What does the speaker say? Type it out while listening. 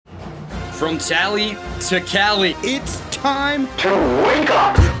From Tally to Cali, It's time to wake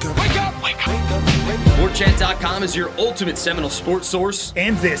up. Wake up! Wake up! WarChant.com is your ultimate Seminole sports source.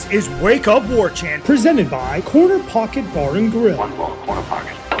 And this is Wake Up War Chant, presented by Corner Pocket Bar and Grill. One ball, corner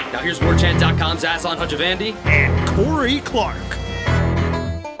pocket. Now here's WarChant.com's Aslan Hajavandi And Corey Clark.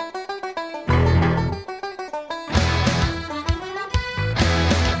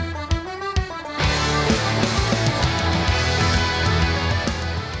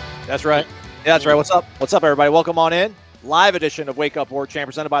 That's right. Yeah, that's right. What's up? What's up, everybody? Welcome on in. Live edition of Wake Up War Chant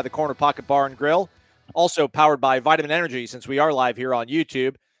presented by the Corner Pocket Bar and Grill. Also powered by Vitamin Energy since we are live here on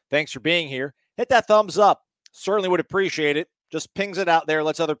YouTube. Thanks for being here. Hit that thumbs up. Certainly would appreciate it. Just pings it out there.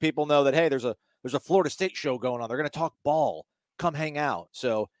 Lets other people know that, hey, there's a Florida State show going on. They're going to talk ball. Come hang out.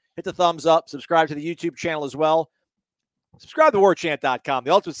 So hit the thumbs up. Subscribe to the YouTube channel as well. Subscribe to WarChant.com,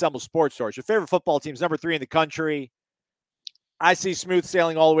 the ultimate Seminole sports source. Your favorite football team's number 3 in the country. I see smooth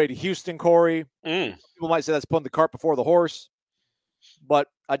sailing all the way to Houston, Corey. People might say that's putting the cart before the horse, but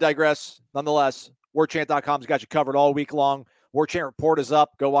I digress. Nonetheless, WarChant.com's got you covered all week long. WarChant Report is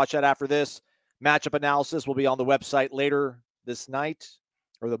up. Go watch that after this. Matchup analysis will be on the website later this night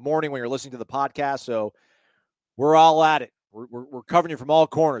or the morning when you're listening to the podcast. So we're all at it. We're covering you from all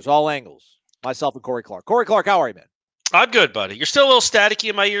corners, all angles. Myself and Corey Clark. Corey Clark, how are you, man? I'm good, buddy. You're still a little staticky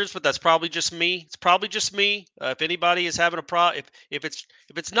in my ears, but that's probably just me. It's probably just me. If anybody is having a problem, if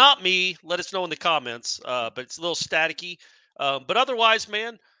it's not me, let us know in the comments. But it's a little staticky. But otherwise,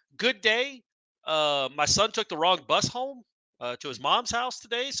 man, good day. My son took the wrong bus home to his mom's house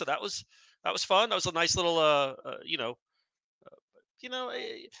today, so that was fun. That was a nice little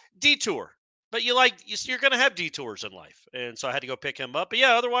detour. But you're gonna have detours in life, and so I had to go pick him up. But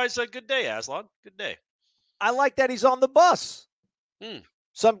yeah, otherwise, a good day, Aslan. Good day. I like that he's on the bus.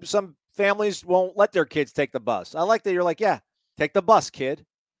 Some families won't let their kids take the bus. I like that you're like, yeah, take the bus, kid.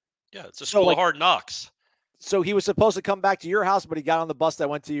 Yeah, it's a school of hard knocks. So he was supposed to come back to your house, but he got on the bus that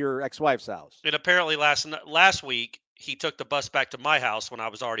went to your ex-wife's house. And apparently last week, he took the bus back to my house when I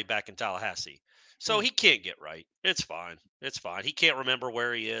was already back in Tallahassee. So he can't get right. It's fine. It's fine. He can't remember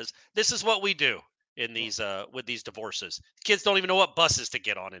where he is. This is what we do in these with these divorces. Kids don't even know what buses to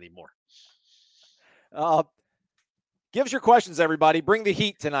get on anymore. Give us your questions, everybody. Bring the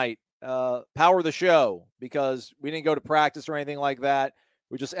heat tonight. Power the show, because we didn't go to practice or anything like that.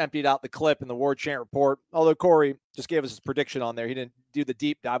 We just emptied out the clip in the War Chant Report. Although Corey just gave us his prediction on there. He didn't do the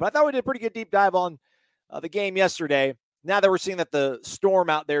deep dive. But I thought we did a pretty good deep dive on the game yesterday. Now that we're seeing that the storm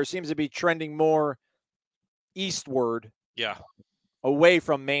out there seems to be trending more eastward. Yeah. Away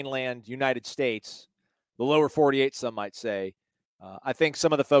from mainland United States. The lower 48, some might say. I think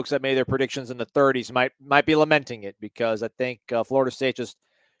some of the folks that made their predictions in the 30s might be lamenting it, because I think Florida State just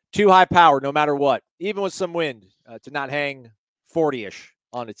too high powered no matter what, even with some wind, to not hang 40-ish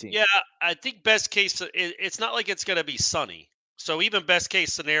on the team. Yeah, I think best case, it's not like it's going to be sunny. So even best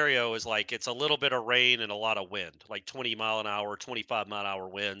case scenario is like it's a little bit of rain and a lot of wind, like 20 mile an hour, 25 mile an hour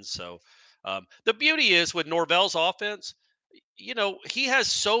winds. So the beauty is with Norvell's offense, he has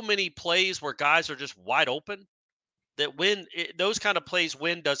so many plays where guys are just wide open. That those kind of plays,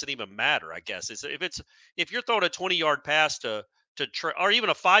 wind doesn't even matter. I guess if you're throwing a 20-yard pass to Trey, or even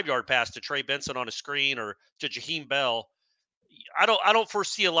a 5-yard pass to Trey Benson on a screen, or to Jaheim Bell, I don't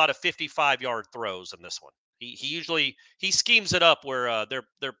foresee a lot of 55-yard throws in this one. He usually schemes it up where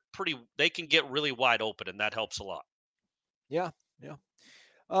they can get really wide open, and that helps a lot. Yeah.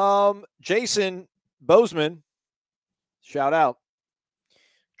 Jason Bozeman, shout out,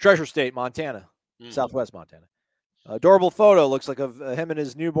 Treasure State, Montana, Southwest Montana. Adorable photo, looks like of him and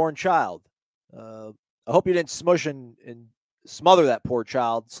his newborn child. I hope you didn't smush and smother that poor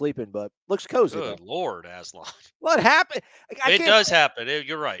child sleeping, but looks cozy. Good Lord, Aslan. What happened? It does happen.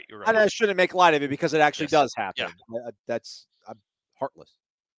 You're right. I shouldn't make light of it, because it actually does happen. Yeah. I'm heartless.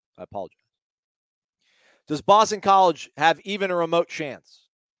 I apologize. Does Boston College have even a remote chance?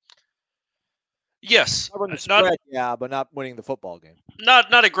 Yes. Covering the spread, but not winning the football game.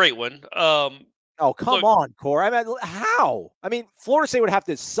 Not a great one. Oh, come on, Corey. I mean, how? I mean, Florida State would have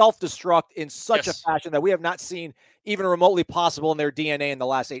to self-destruct in such a fashion that we have not seen even remotely possible in their DNA in the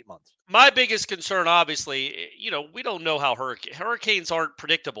last 8 months. My biggest concern, obviously, we don't know how hurricanes aren't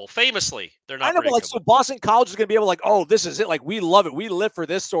predictable. Famously, they're not. I know, predictable. but so Boston College is going to be able to this is it. Like, we love it. We live for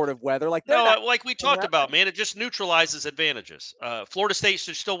this sort of weather. Like, like we talked about, man, it just neutralizes advantages. Florida State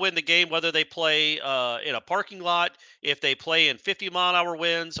should still win the game, whether they play in a parking lot, if they play in 50-mile-an-hour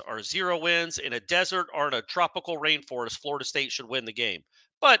winds or 0 winds, in a desert or in a tropical rainforest. Florida State should win the game.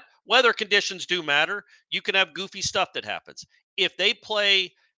 But weather conditions do matter. You can have goofy stuff that happens. If they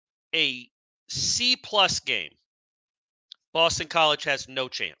play a C+ game, Boston College has no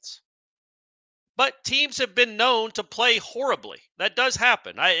chance. But teams have been known to play horribly. That does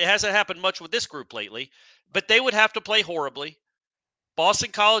happen. It hasn't happened much with this group lately, but they would have to play horribly.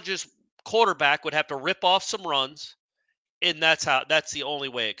 Boston College's quarterback would have to rip off some runs, and that's the only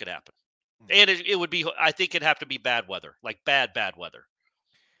way it could happen. And it would be, I think it'd have to be bad weather, like bad weather.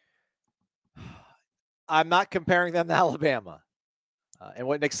 I'm not comparing them to Alabama and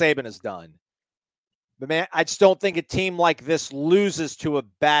what Nick Saban has done. But, man, I just don't think a team like this loses to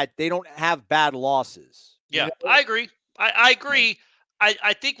they don't have bad losses. Yeah, I agree. I agree.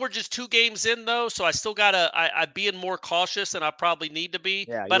 I think we're just 2 games in, though, so I still got to – I'm being more cautious than I probably need to be.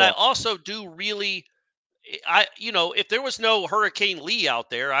 Yeah, but I also do really – if there was no Hurricane Lee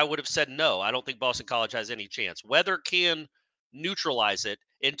out there, I would have said no. I don't think Boston College has any chance. Weather can neutralize it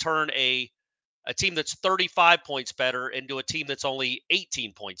and turn a team that's 35 points better into a team that's only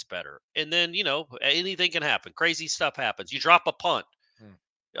 18 points better. And then, anything can happen. Crazy stuff happens. You drop a punt.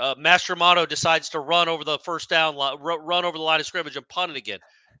 Mastromato decides to run over the first down, run over the line of scrimmage and punt it again.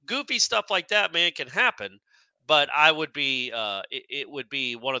 Goofy stuff like that, man, can happen. But I would be, it would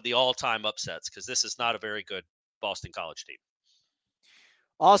be one of the all-time upsets because this is not a very good Boston College team.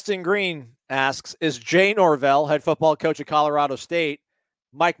 Austin Green asks, is Jay Norvell, head football coach at Colorado State,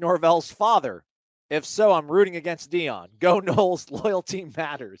 Mike Norvell's father? If so, I'm rooting against Deion. Go Noles, loyalty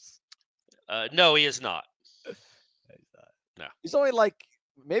matters. No, he is not. No. He's only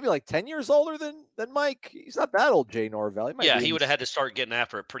maybe 10 years older than Mike. He's not that old, Jay Norvell. He would have had to start getting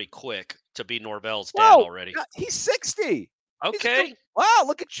after it pretty quick to be Norvell's dad already. He's 60. Okay. Wow,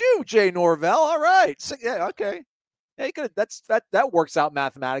 look at you, Jay Norvell. All right. Yeah, okay. Yeah, he could. That works out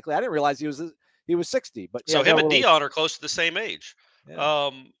mathematically. I didn't realize he was 60. But so him and Deion are close to the same age.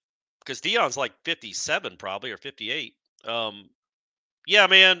 Yeah. Because Deion's like 57 probably or 58. Yeah,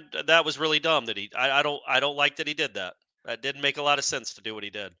 man, that was really dumb that I don't like that he did that. That didn't make a lot of sense to do what he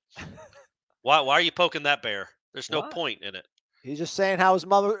did. Why are you poking that bear? There's no point in it. He's just saying how his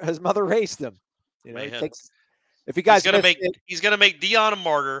mother raised him. If you he's guys gonna make Deion a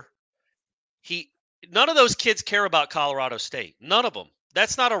martyr. None of those kids care about Colorado State. None of them.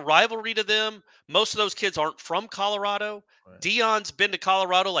 That's not a rivalry to them. Most of those kids aren't from Colorado. Right. Deion's been to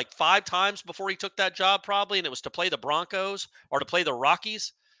Colorado like 5 times before he took that job probably, and it was to play the Broncos or to play the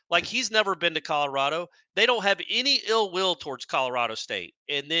Rockies. Like, he's never been to Colorado. They don't have any ill will towards Colorado State.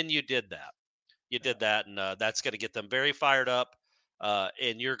 And then you did that. And that's going to get them very fired up,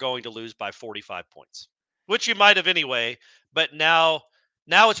 and you're going to lose by 45 points, which you might have anyway. But now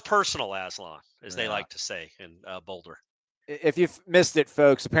it's personal, Aslan, as they like to say in Boulder. If you've missed it,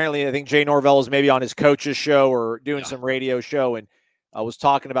 folks, apparently I think Jay Norvell was maybe on his coach's show or doing some radio show and was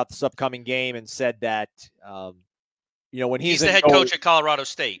talking about this upcoming game and said that, when he's the head coach at Colorado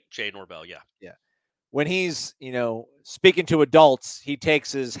State, Jay Norvell. Yeah. When he's, speaking to adults, he takes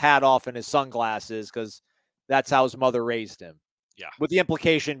his hat off and his sunglasses because that's how his mother raised him. Yeah. With the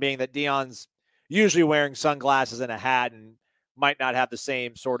implication being that Deion's usually wearing sunglasses and a hat and might not have the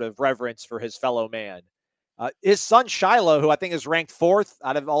same sort of reverence for his fellow man. His son, Shiloh, who I think is ranked 4th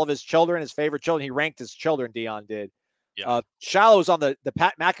out of all of his children, his favorite children, he ranked his children, Deion did. Yeah. Shiloh was on the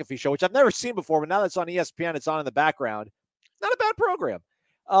Pat McAfee show, which I've never seen before, but now that it's on ESPN, it's on in the background. Not a bad program.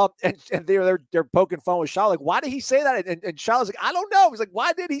 And they're poking fun with Shiloh. Like, why did he say that? And Shiloh's like, I don't know. He's like,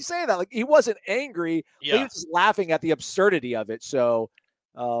 why did he say that? Like, he wasn't angry. Yeah. He was just laughing at the absurdity of it. So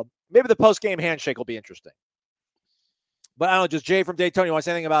maybe the post-game handshake will be interesting. But I don't know, just Jay from Daytona, you want to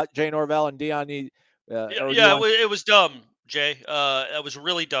say anything about Jay Norvell and Deion? It was dumb, Jay. That was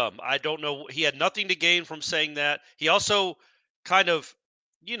really dumb. I don't know. He had nothing to gain from saying that. He also kind of,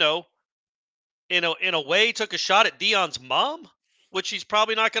 in a way took a shot at Deion's mom, which he's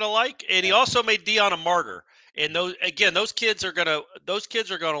probably not going to like. And he also made Deion a martyr. And those kids are going to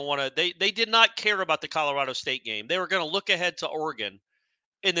want to, they did not care about the Colorado State game. They were going to look ahead to Oregon.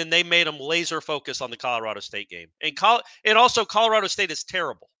 And then they made them laser focus on the Colorado State game. And also Colorado State is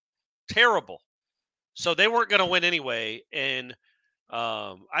terrible. So they weren't going to win anyway. And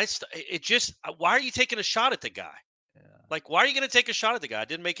why are you taking a shot at the guy? Yeah. Like, why are you going to take a shot at the guy? It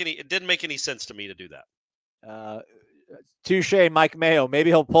didn't make any sense to me to do that. Touche, Mike Mayo. Maybe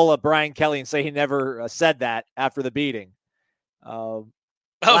he'll pull a Brian Kelly and say he never said that after the beating.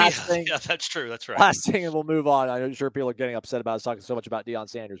 That's true. That's right. Last thing, and we'll move on. I'm sure people are getting upset about us talking so much about Deion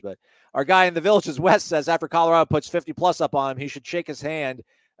Sanders, but our guy in the Villages West says after Colorado puts 50 plus up on him, he should shake his hand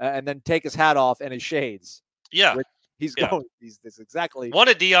and then take his hat off and his shades. Yeah. This exactly. One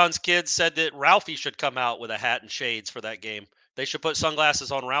of Deion's kids said that Ralphie should come out with a hat and shades for that game. They should put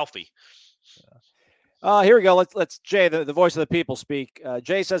sunglasses on Ralphie. Here we go. Let's Jay, the voice of the people, speak.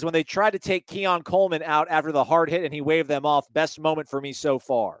 Jay says, when they tried to take Keon Coleman out after the hard hit and he waved them off, best moment for me so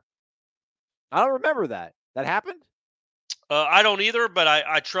far. I don't remember that. That happened? I don't either, but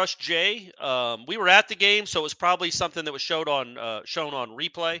I trust Jay. We were at the game, so it was probably something that was shown on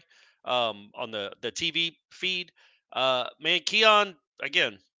replay on the TV feed. Man, Keon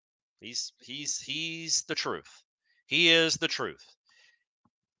again. He's the truth. He is the truth.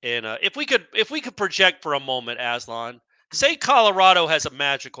 And if we could project for a moment, Aslan, say Colorado has a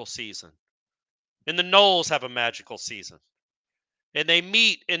magical season, and the Knowles have a magical season, and they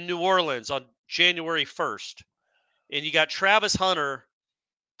meet in New Orleans on January 1st, and you got Travis Hunter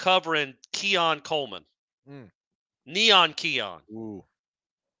covering Keon Coleman, Mm. Neon Keon. Ooh.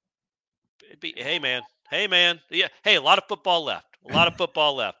 Hey man, yeah. Hey, a lot of football left. A lot of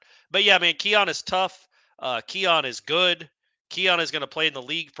football left. But yeah, man, Keon is tough. Keon is good. Keon is going to play in the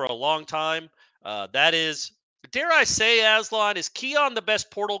league for a long time. That is, dare I say, Aslan, is Keon the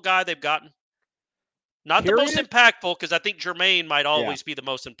best portal guy they've gotten? Not the most Period? impactful, because I think Jermaine might Yeah. always be the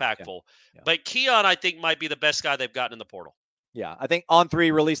most impactful. Yeah. But Keon, I think, might be the best guy they've gotten in the portal. Yeah, I think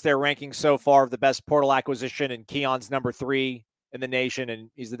On3 released their rankings so far of the best portal acquisition, and Keon's number 3 in the nation, and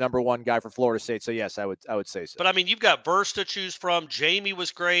he's the number 1 guy for Florida State. So yes, I would say so. But I mean, you've got Verse to choose from. Jamie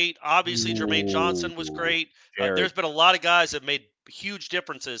was great. Obviously, Jermaine Johnson was great. There's been a lot of guys that made huge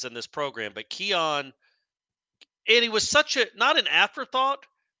differences in this program. But Keon, and he was such a not an afterthought,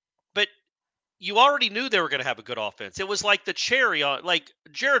 but you already knew they were going to have a good offense. It was like the cherry on. Like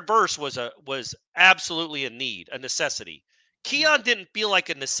Jared Verse was absolutely a need, a necessity. Keon didn't feel like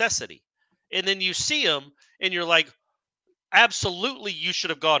a necessity, and then you see him, and you're like, absolutely, you should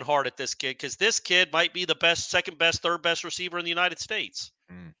have gone hard at this kid, because this kid might be the best, second best, third best receiver in the United States.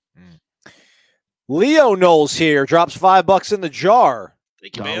 Leo Knowles here drops $5 in the jar.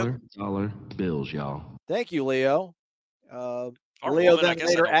 Thank you, man. Dollar bills, y'all. Thank you, Leo. Or Leo woman, I then guess I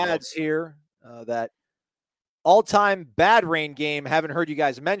later don't know. adds here that all-time bad rain game haven't heard you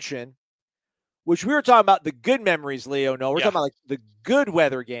guys mention, which we were talking about the good memories, Leo. No, we're talking about like the good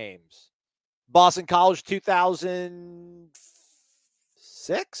weather games. Boston College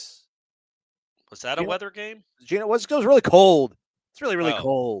 2006. Was that a weather game? Gino, it was really cold. It's really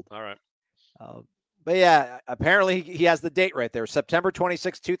cold. All right. But yeah, apparently he has the date right there. September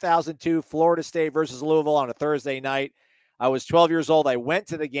 26, 2002, Florida State versus Louisville on a Thursday night. I was 12 years old. I went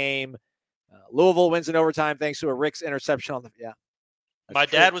to the game. Louisville wins in overtime thanks to a Rick's interception on the My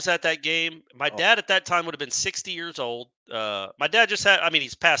dad was at that game. My dad at that time would have been 60 years old. My dad just had,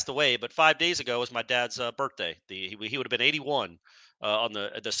 he's passed away, but 5 days ago was my dad's birthday. He would have been 81 on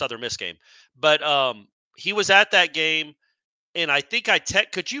the Southern Miss game. But he was at that game, and I think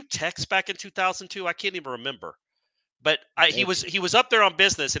could you text back in 2002? I can't even remember. But he was up there on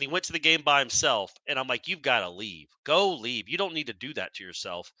business, and he went to the game by himself. And I'm like, you've got to leave. Go leave. You don't need to do that to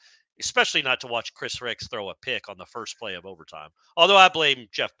yourself, especially not to watch Chris Ricks throw a pick on the first play of overtime. Although I blame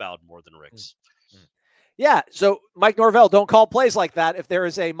Jeff Bowden more than Ricks. Yeah, so Mike Norvell, don't call plays like that if there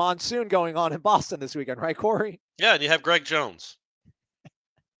is a monsoon going on in Boston this weekend, right, Corey? Yeah, and you have Greg Jones.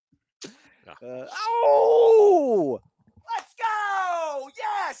 Let's go!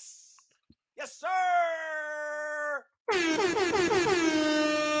 Yes! Yes, sir!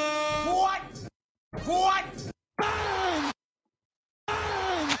 What?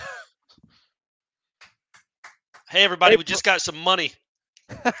 Hey, everybody, we just got some money.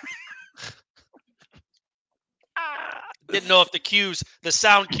 Didn't know if the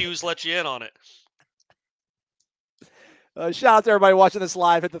sound cues let you in on it. Shout out to everybody watching this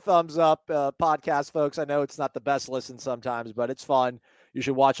live. Hit the thumbs up podcast, folks. I know it's not the best listen sometimes, but it's fun. You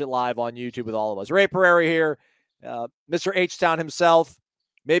should watch it live on YouTube with all of us. Ray Pereira here, Mr. H-Town himself.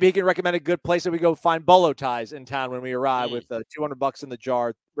 Maybe he can recommend a good place that we go find bolo ties in town when we arrive with $200 in the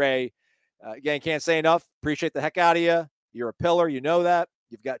jar. Ray, again, can't say enough. Appreciate the heck out of you. You're a pillar. You know that.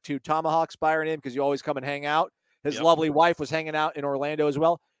 You've got 2 tomahawks firing in because you always come and hang out. His lovely wife was hanging out in Orlando as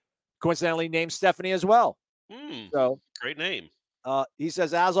well. Coincidentally named Stephanie as well. So great name. He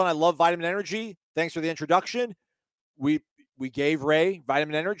says, Aslan, I love Vitamin Energy. Thanks for the introduction. We gave Ray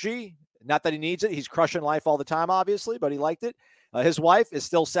Vitamin Energy. Not that he needs it. He's crushing life all the time, obviously, but he liked it. His wife is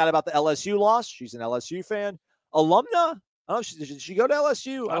still sad about the LSU loss. She's an LSU fan. Alumna? I don't know. Did she go to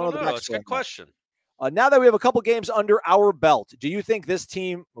LSU? I don't know. It's a good question. Now that we have a couple games under our belt, do you think this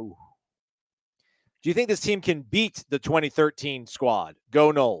team can beat the 2013 squad?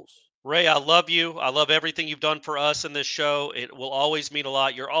 Go Noles. Ray, I love you. I love everything you've done for us in this show. It will always mean a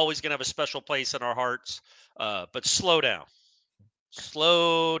lot. You're always going to have a special place in our hearts. But slow down.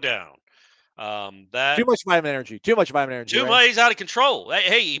 Slow down. Too much vitamin energy. Too much. He's out of control.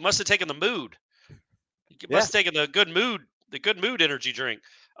 Hey, he must have taken the mood. He must have taken the good mood energy drink.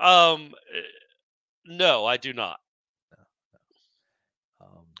 No, I do not.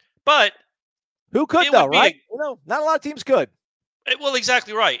 But Who could It though, would be right? Not a lot of teams could. well,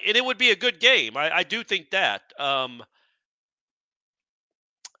 exactly right, and it would be a good game. I do think that.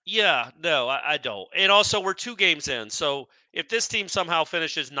 Yeah, no, I don't. And also, we're 2 games in, so if this team somehow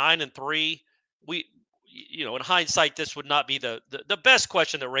finishes 9-3, we, in hindsight, this would not be the best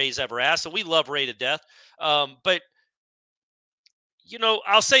question that Ray's ever asked, and we love Ray to death. But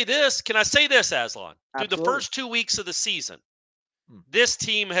I'll say this. Can I say this, Aslan? Through the Absolutely. first 2 weeks of the season, this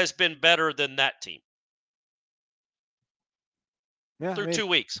team has been better than that team. Yeah, Through 2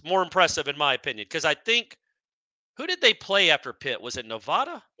 weeks, more impressive in my opinion, because I think who did they play after Pitt? Was it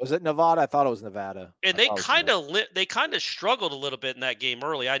Nevada? was it Nevada? I thought it was Nevada. And I they thought it was kind Nevada. of they kind of struggled a little bit in that game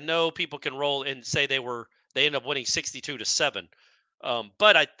early. I know people can roll and say they ended up winning 62-7.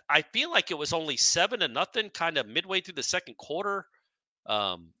 But I feel like it was only 7-0 kind of midway through the second quarter.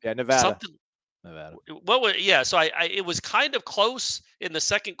 Yeah, Nevada. Something Nevada. so it was kind of close in the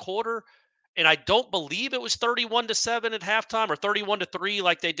second quarter, and I don't believe it was 31-7 at halftime or 31-3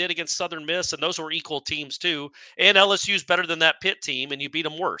 like they did against Southern Miss, and those were equal teams too. And LSU's better than that Pitt team, and you beat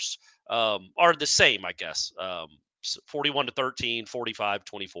them worse, or the same, I guess. 41-13,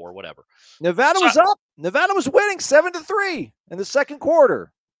 45-24, whatever. Nevada So was up. Nevada was winning 7-3 in the second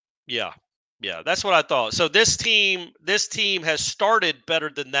quarter. yeah, that's what I thought. So this team has started better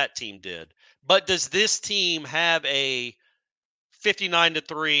than that team did. But does this team have a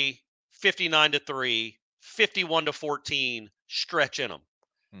 59-3, 59-3, 51-14 stretch in them?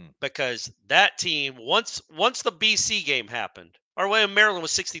 Because that team, once the BC game happened, or when Maryland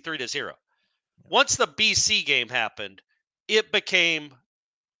was 63-0, once the BC game happened, it became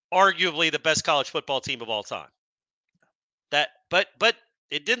arguably the best college football team of all time. But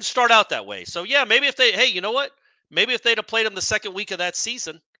it didn't start out that way. So yeah, maybe if maybe if they'd have played them the second week of that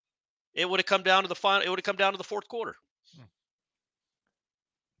season, it would have come down to the final. It would have come down to the fourth quarter.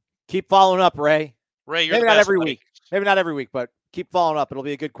 Keep following up, Ray. Ray, you're Maybe the not best, every buddy. week. Maybe not every week, but keep following up. It'll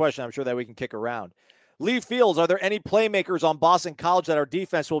be a good question. I'm sure that we can kick around. Lee Fields, are there any playmakers on Boston College that our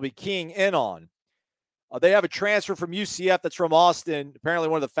defense will be keying in on? They have a transfer from UCF that's from Austin, apparently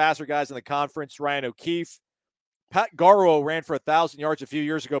one of the faster guys in the conference, Ryan O'Keefe. Pat Garrow ran for 1,000 yards a few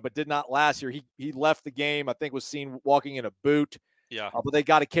years ago, but did not last year. He left the game, I think was seen walking in a boot. Yeah. But they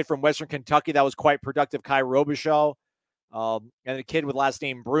got a kid from Western Kentucky that was quite productive, Kai Robichaux, and a kid with last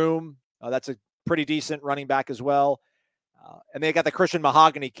name Broom. That's a pretty decent running back as well. And they got the Christian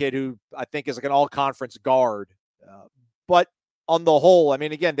Mahogany kid, who I think is like an all-conference guard. But on the whole, I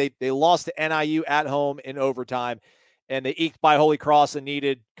mean, again, they lost to NIU at home in overtime, and they eked by Holy Cross and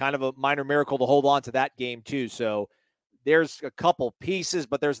needed kind of a minor miracle to hold on to that game too. So there's a couple pieces,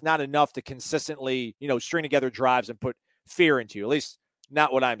 but there's not enough to consistently, string together drives and put fear into you. At least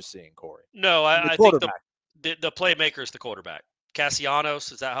not what I'm seeing, Corey. No, I think the playmaker is the quarterback.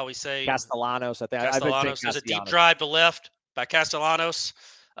 Castellanos, is that how we say? Castellanos, I think. Castellanos. There's a deep drive to left by Castellanos.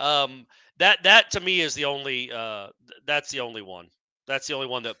 That to me is the only. That's the only one. That's the only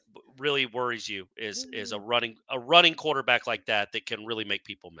one that really worries you is a running quarterback like that can really make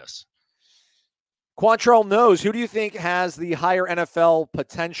people miss. Quantrell knows. Who do you think has the higher NFL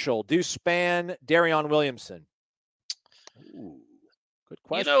potential? Deuce Spann, Darion Williamson? Ooh, good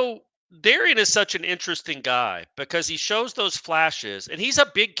question. Darian is such an interesting guy because he shows those flashes, and he's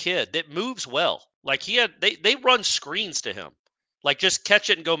a big kid that moves well. Like they run screens to him, like just catch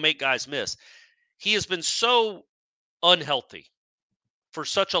it and go make guys miss. He has been so unhealthy for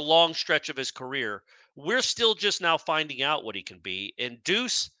such a long stretch of his career. We're still just now finding out what he can be. And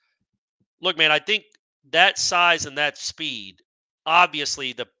Deuce, look, man, I think that size and that speed,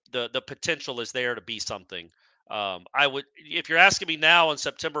 obviously the potential is there to be something. I would, if you're asking me now on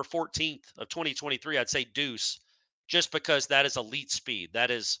September 14th of 2023, I'd say Deuce, just because that is elite speed.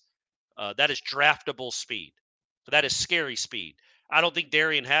 That is draftable speed. That is scary speed. I don't think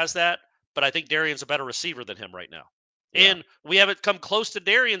Darian has that, but I think Darian's a better receiver than him right now. Yeah. And we haven't come close to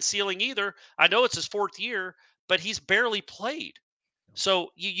Darian's ceiling either. I know it's his 4th year, but he's barely played.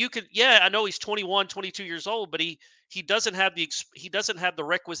 So you could, I know he's 21, 22 years old, but he doesn't have the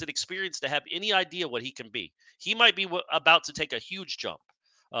requisite experience to have any idea what he can be. He might be about to take a huge jump.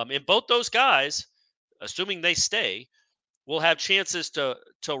 And both those guys, assuming they stay, will have chances to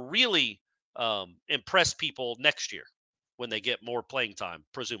really impress people next year when they get more playing time,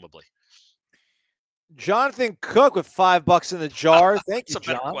 presumably. Jonathan Cook with $5 in the jar. Thank you, That's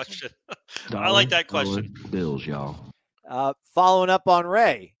a better John. question. I like that question. Bills, y'all. Following up on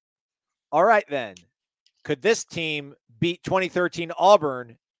Ray. All right, then. Could this team beat 2013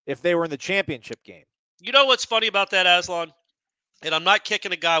 Auburn if they were in the championship game? You know what's funny about that, Aslan? And I'm not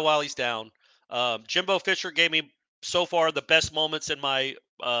kicking a guy while he's down. Jimbo Fisher gave me so far the best moments in my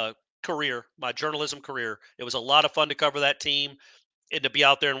career, my journalism career, it was a lot of fun to cover that team and to be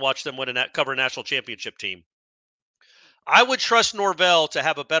out there and watch them cover a national championship team. I would trust Norvell to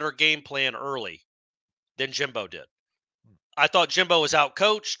have a better game plan early than Jimbo did. I thought Jimbo was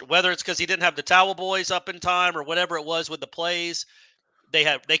outcoached, whether it's because he didn't have the towel boys up in time or whatever it was with the plays.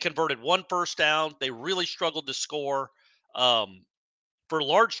 They converted 1 first down. They really struggled to score for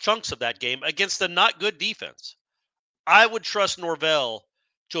large chunks of that game against a not good defense. I would trust Norvell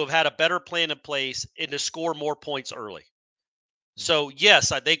to have had a better plan in place and to score more points early. So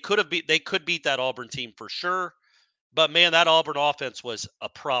yes, they could beat that Auburn team for sure. But man, that Auburn offense was a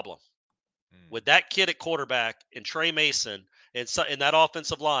problem. With that kid at quarterback and Trey Mason and that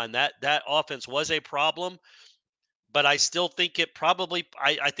offensive line, that offense was a problem. But I still think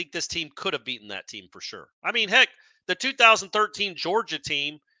I think this team could have beaten that team for sure. I mean, heck, the 2013 Georgia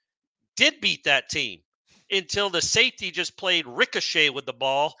team did beat that team until the safety just played ricochet with the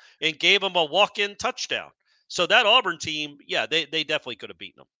ball and gave them a walk-in touchdown. So that Auburn team, yeah, they definitely could have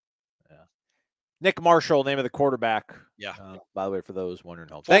beaten them. Yeah. Nick Marshall, name of the quarterback. Yeah. By the way, for those wondering.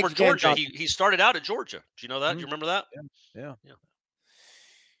 Former Georgia. He started out at Georgia. Do you know that? Do you remember that? Yeah.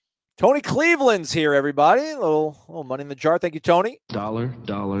 Tony Cleveland's here, everybody. A little money in the jar. Thank you, Tony. Dollar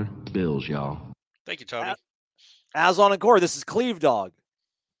bills, y'all. Thank you, Tony. As on Encore, this is Cleve Dog.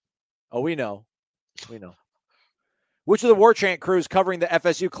 Oh, we know. Which of the War Chant crews covering the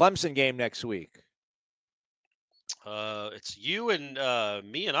FSU Clemson game next week? It's you and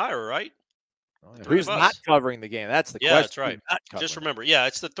me and I, right? Who's not covering the game? That's the question. Yeah, that's right. Just remember,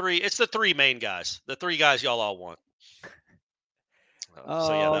 it's the three main guys. The three guys y'all all want.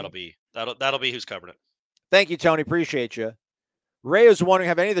 So yeah, that'll be who's covering it. Thank you, Tony. Appreciate you. Ray is wondering,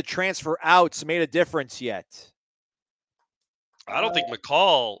 have any of the transfer outs made a difference yet? I don't think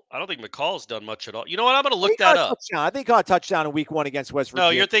McCall's done much at all. You know what? I'm going to look that up. I think he got a touchdown in week 1 against West Virginia.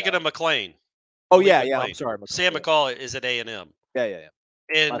 No, you're thinking of McLean. Oh, yeah. I'm sorry. Sam McCall is at A&M. Yeah.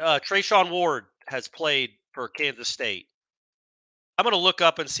 And Trayshawn Ward has played for Kansas State. I'm going to look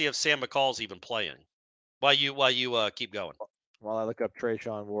up and see if Sam McCall's even playing while you keep going. While I look up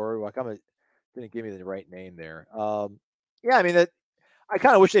Trayshawn Ward, didn't give me the right name there. Yeah, I mean, I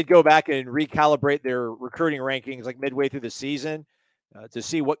kind of wish they'd go back and recalibrate their recruiting rankings like midway through the season to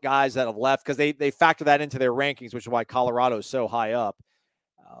see what guys that have left, because they factor that into their rankings, which is why Colorado is so high up.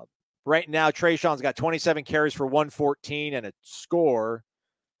 Right now, Trayshawn's got 27 carries for 114 and a score,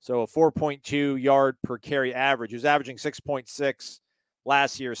 so a 4.2 yard per carry average. He was averaging 6.6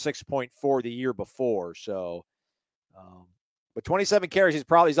 last year, 6.4 the year before. So, but 27 carries,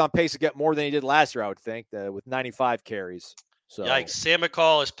 he's on pace to get more than he did last year, I would think, with 95 carries. So, yikes! Sam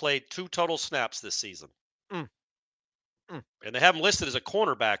McCall has played 2 total snaps this season, and they have him listed as a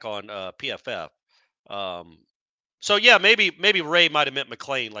cornerback on PFF. So yeah, maybe Ray might have meant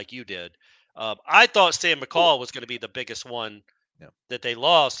McLean like you did. I thought Sam McCall was going to be the biggest one that they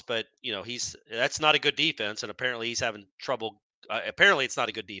lost, but that's not a good defense, and apparently he's having trouble. Apparently it's not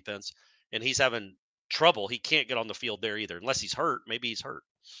a good defense, and he's having trouble. He can't get on the field there either, unless he's hurt. Maybe he's hurt.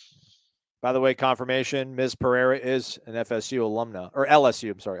 By the way, confirmation: Ms. Pereira is an FSU alumna, or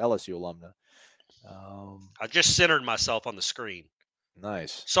LSU. I'm sorry, LSU alumna. I just centered myself on the screen.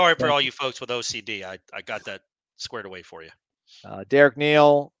 Nice. Sorry for all you folks with OCD. I got that squared away for you. Derek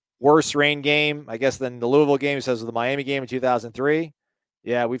Neal, worse rain game, I guess, than the Louisville game. He says the Miami game in 2003.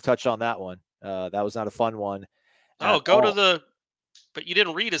 Yeah, we've touched on that one. That was not a fun one. But you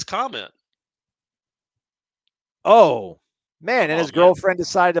didn't read his comment. Oh, man. And his girlfriend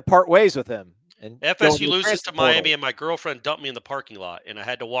decided to part ways with him. And FSU loses to Miami, and my girlfriend dumped me in the parking lot, and I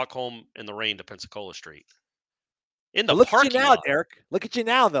had to walk home in the rain to Pensacola Street. In the parking lot. Look at you now, Derek. Look at you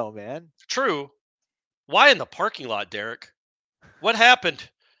now, though, man. True. Why in the parking lot, Derek? What happened?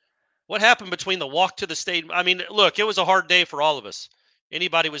 What happened between the walk to the stadium? I mean, look, it was a hard day for all of us.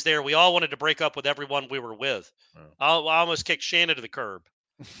 Anybody was there. We all wanted to break up with everyone we were with. I almost kicked Shannon to the curb.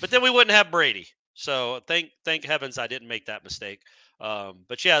 But then we wouldn't have Brady. So thank heavens I didn't make that mistake.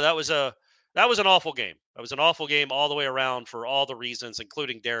 But yeah, that was an awful game. That was an awful game all the way around for all the reasons,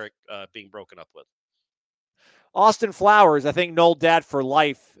 including Derek being broken up with. Austin Flowers, I think Noel Dad for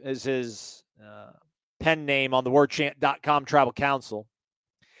Life is his pen name on the wordchant.com travel council.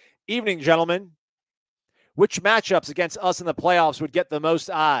 Evening, gentlemen. Which matchups against us in the playoffs would get the most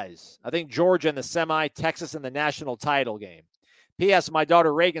eyes? I think Georgia in the semi, Texas in the national title game. P.S. My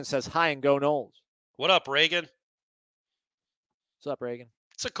daughter Reagan says hi and go Noles. What up, Reagan? What's up, Reagan?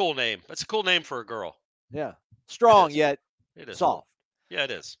 It's a cool name. It's a cool name for a girl. Yeah. Strong yet soft. Yeah,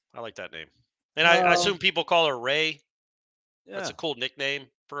 it is. I like that name. And I assume people call her Ray. Yeah. That's a cool nickname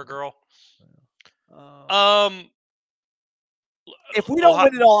for a girl. If we don't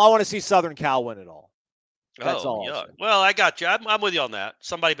win it all, I want to see Southern Cal win it all. That's all. Yeah. Well, I got you. I'm with you on that.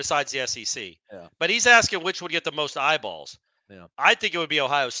 Somebody besides the SEC. Yeah. But he's asking which would get the most eyeballs. Yeah. I think it would be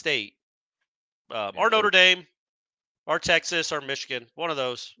Ohio State, or Notre Dame, or Texas, or Michigan. One of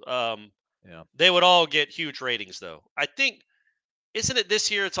those. They would all get huge ratings, though. I think, isn't it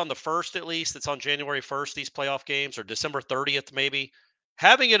this year? It's on the 1st at least. It's on January 1st, these playoff games, or December 30th, maybe.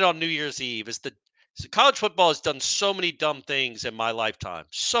 Having it on New Year's Eve is college football has done so many dumb things in my lifetime.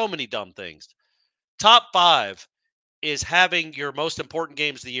 So many dumb things. Top 5 is having your most important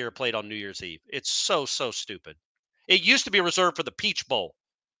games of the year played on New Year's Eve. It's so stupid. It used to be reserved for the Peach Bowl.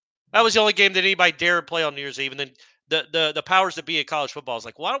 That was the only game that anybody dared play on New Year's Eve. And then the powers that be at college football is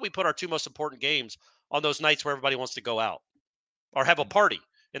like, why don't we put our 2 most important games on those nights where everybody wants to go out or have a party?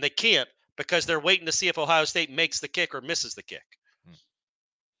 And they can't because they're waiting to see if Ohio State makes the kick or misses the kick.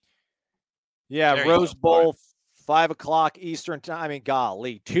 Yeah, Rose Bowl, 5 o'clock Eastern time. I mean,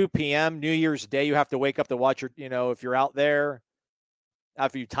 golly, 2 p.m. New Year's Day. You have to wake up to watch your, if you're out there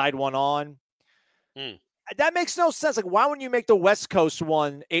after you tied one on. That makes no sense. Like, why wouldn't you make the West Coast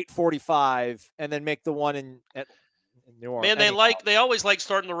one 8:45 and then make the one in New Orleans? Man, they always like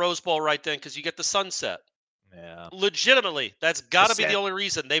starting the Rose Bowl right then because you get the sunset. Yeah. Legitimately, that's got to be the only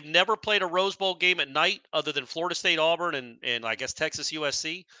reason. They've never played a Rose Bowl game at night other than Florida State, Auburn, and I guess Texas,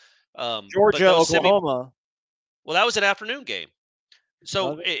 USC. Georgia, Oklahoma. Well, that was an afternoon game.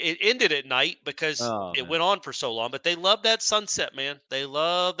 So it ended at night because it went on for so long. But they love that sunset, man. They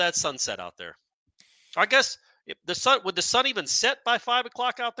love that sunset out there. I guess would the sun even set by 5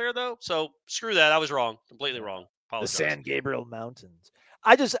 o'clock out there, though? So screw that. I was wrong. Completely wrong. Apologize. The San Gabriel Mountains.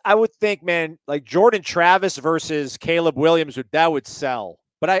 I would think, man, like Jordan Travis versus Caleb Williams, that would sell.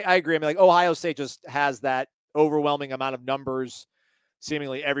 But I agree. I mean, like Ohio State just has that overwhelming amount of numbers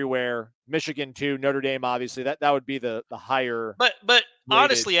seemingly everywhere. Michigan too, Notre Dame, obviously. That would be the higher. But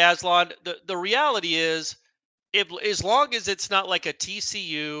honestly, Aslan, the reality is, as long as it's not like a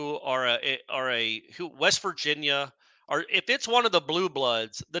TCU or a West Virginia, or if it's one of the blue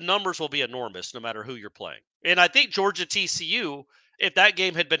bloods, the numbers will be enormous no matter who you're playing. And I think Georgia TCU, if that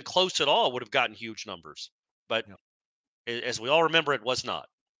game had been close at all, would have gotten huge numbers. But as we all remember, it was not.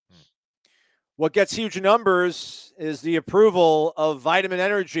 What gets huge numbers is the approval of Vitamin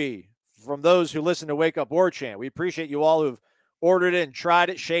Energy from those who listen to Wake Up War Chant. We appreciate you all who've ordered it and tried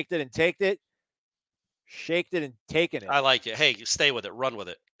it, shaked it and taken it. Shaked it and taken it. I like it. Hey, stay with it. Run with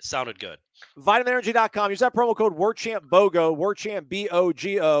it. It sounded good. VitaminEnergy.com. Use that promo code WarChantBOGO, WarChant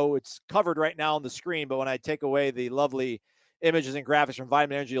BOGO. It's covered right now on the screen, but when I take away the lovely images and graphics from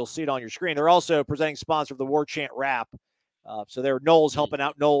Vitamin Energy, you'll see it on your screen. They're also presenting sponsor of the War Chant Wrap. So they're Knowles helping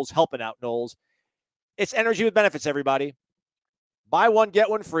out Knowles. It's energy with benefits, everybody. Buy one, get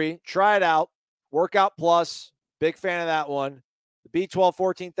one free. Try it out. Workout Plus. Big fan of that one. The B12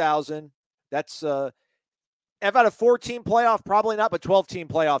 14,000. That's I've had a 14 playoff, probably not, but 12-team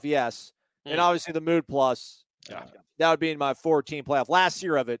playoff, yes. And obviously the Mood Plus. That would be in my 14 playoff. Last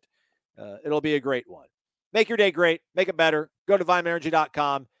year of it. It'll be a great one. Make your day great. Make it better. Go to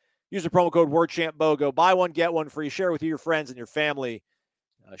VitaminEnergy.com. Use the promo code WarChantBOGO. Buy one, get one free. Share it with your friends and your family.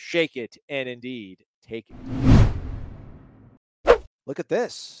 Shake it and indeed take it. Look at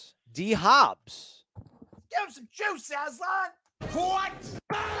this. D. Hobbs. Give him some juice, Aslan. What?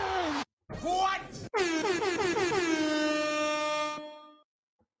 What?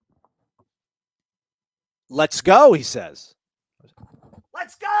 Let's go, he says.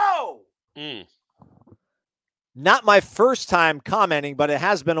 Let's go. Not my first time commenting, but it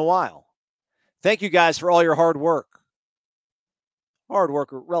has been a while. Thank you guys for all your hard work. Hard work,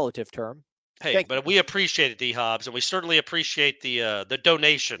 relative term. Hey, but we appreciate it, D. Hobbs, and we certainly appreciate the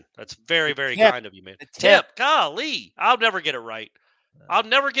donation. That's very, very kind of you, man. Tip. Golly, I'll never get it right.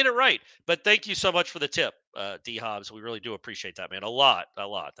 But thank you so much for the tip, D. Hobbs. We really do appreciate that, man. A lot.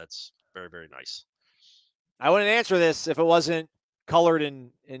 That's very, very nice. I wouldn't answer this if it wasn't colored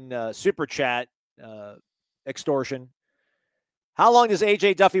in Super Chat extortion. How long does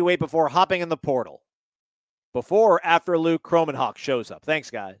AJ Duffy wait before hopping in the portal? Before or after Luke Kromenhoek shows up?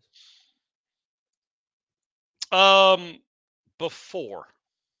 Thanks, guys. Before.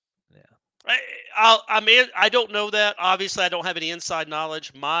 Yeah. I don't know that. Obviously, I don't have any inside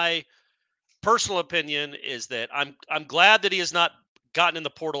knowledge. My personal opinion is that I'm glad that he has not gotten in the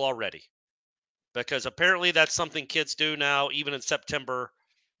portal already, because apparently that's something kids do now, even in September,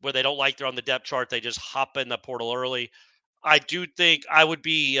 where they don't like they're on the depth chart. They just hop in the portal early. I do think I would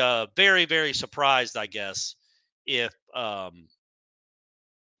be very, very surprised, I guess, if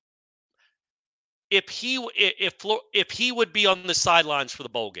he would be on the sidelines for the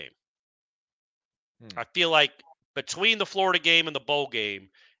bowl game. I feel like between the Florida game and the bowl game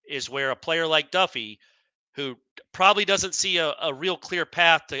is where a player like Duffy, who probably doesn't see a real clear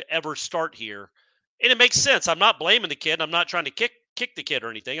path to ever start here, and it makes sense. I'm not blaming the kid. I'm not trying to kick the kid or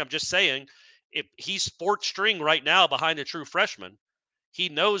anything. I'm just saying if he's fourth string right now behind a true freshman, he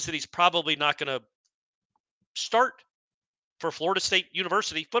knows that he's probably not going to start for Florida State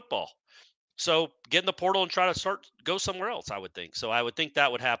University football. So get in the portal and try to go somewhere else, I would think. So I would think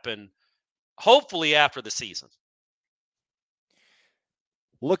that would happen hopefully after the season.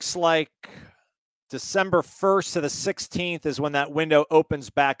 Looks like December 1st to the 16th is when that window opens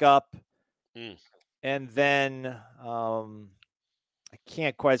back up. And then I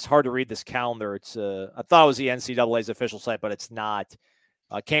can't quite, it's hard to read this calendar. It's I thought it was the NCAA's official site, but it's not.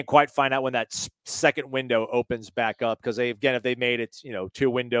 I can't quite find out when that second window opens back up because if they made it, 2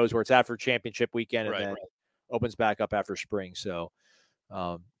 windows where it's after championship weekend and then opens back up after spring. So,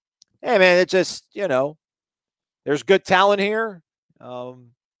 hey man, it just, there's good talent here.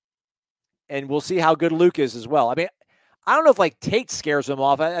 And we'll see how good Luke is as well. I mean, I don't know if Tate scares him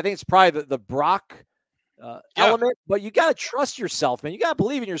off. I think it's probably the Brock element, but you got to trust yourself, man. You got to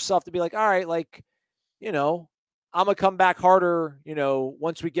believe in yourself to be like, all right, I'm going to come back harder,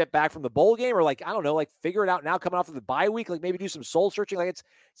 once we get back from the bowl game or I don't know, figure it out now coming off of the bye week, maybe do some soul searching. It's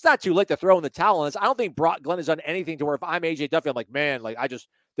not too late to throw in the towel on this. I don't think Brock Glenn has done anything to where if I'm AJ Duffy, I'm like, man,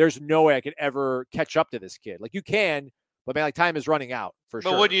 there's no way I could ever catch up to this kid. You can, but man, time is running out for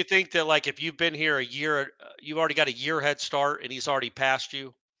sure. But wouldn't you think that if you've been here a year, you've already got a year head start and he's already passed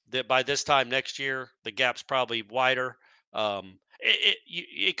you, that by this time next year, the gap's probably wider.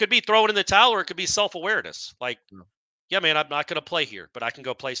 It could be throwing in the towel or it could be self-awareness. Yeah, man, I'm not going to play here, but I can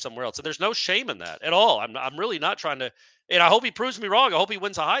go play somewhere else. And there's no shame in that at all. I'm really not trying to, and I hope he proves me wrong. I hope he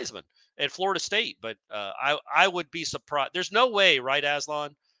wins a Heisman at Florida State, but I would be surprised. There's no way, right,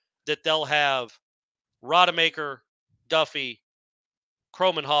 Aslan, that they'll have Rodemaker, Duffy,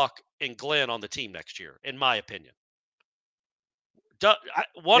 Croman Hawk, and Glenn on the team next year, in my opinion. They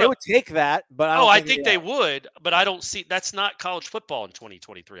would take that, but I think they would, but I don't see that's not college football in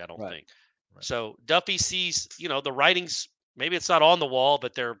 2023. I don't think. Right. So Duffy sees, the writings. Maybe it's not on the wall,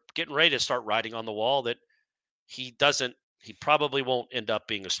 but they're getting ready to start writing on the wall that he probably won't end up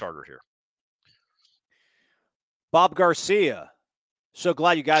being a starter here. Bob Garcia, so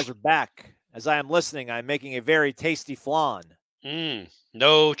glad you guys are back. As I am listening, I'm making a very tasty flan.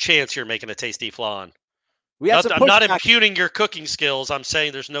 No chance you're making a tasty flan. I'm not impugning your cooking skills. I'm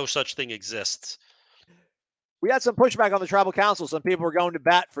saying there's no such thing exists. We had some pushback on the tribal council. Some people were going to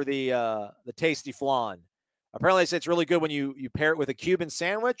bat for the tasty flan. Apparently, they say it's really good when you pair it with a Cuban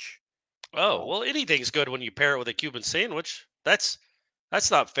sandwich. Oh, well, anything's good when you pair it with a Cuban sandwich. That's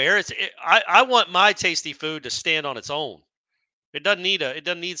not fair. I want my tasty food to stand on its own. It doesn't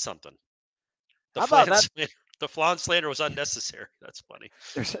need something. The flan slander was unnecessary. That's funny.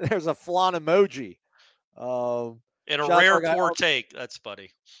 There's a flan emoji. And a rare poor take. That's funny.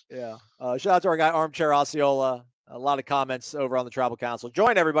 Yeah. Shout out to our guy, Armchair Osceola. A lot of comments over on the Tribal Council.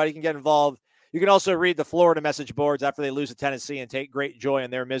 Join everybody. You can get involved. You can also read the Florida message boards after they lose to Tennessee and take great joy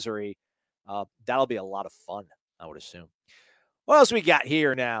in their misery. That'll be a lot of fun, I would assume. What else we got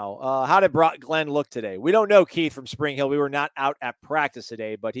here now? How did Brock Glenn look today? We don't know, Keith from Spring Hill. We were not out at practice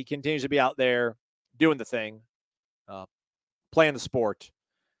today, but he continues to be out there doing the thing, playing the sport,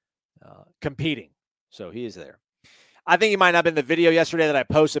 competing. So he is there. I think he might not have been the video yesterday that I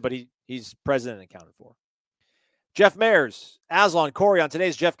posted, but he's present and accounted for. Jeff Mayers, Aslan, Corey, on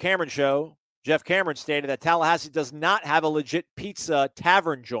today's Jeff Cameron show, Jeff Cameron stated that Tallahassee does not have a legit pizza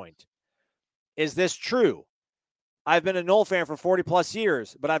tavern joint. Is this true? I've been a Knoll fan for 40-plus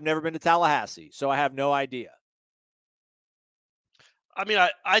years, but I've never been to Tallahassee, so I have no idea. I mean,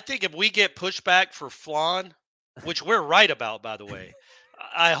 I think if we get pushback for flan, which we're right about, by the way,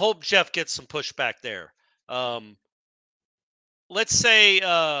 I hope Jeff gets some pushback there. Let's say,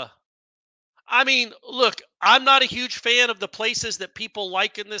 look, I'm not a huge fan of the places that people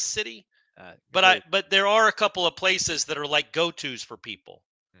like in this city, but there are a couple of places that are like go-tos for people.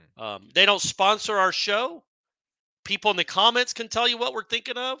 They don't sponsor our show. People in the comments can tell you what we're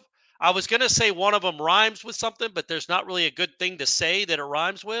thinking of. I was going to say one of them rhymes with something, but there's not really a good thing to say that it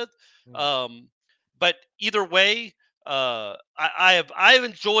rhymes with. But either way, I've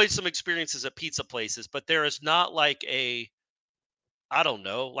enjoyed some experiences at pizza places, but there is not like a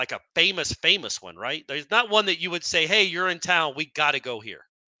famous one, right? There's not one that you would say, hey, you're in town, we got to go here.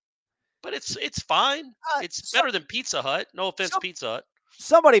 But it's fine. It's better than Pizza Hut. No offense, Pizza Hut.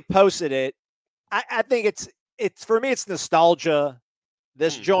 Somebody posted it. I think it's for me, it's nostalgia.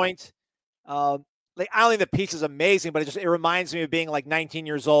 This joint, I don't think the pizza's amazing, but it reminds me of being like 19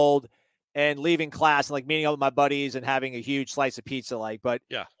 years old and leaving class and like meeting up with my buddies and having a huge slice of pizza. But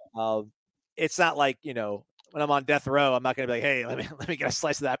Yeah. it's not like, when I'm on death row, I'm not going to be like, hey, let me get a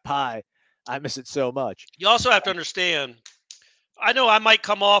slice of that pie. I miss it so much. You also have to understand, I know I might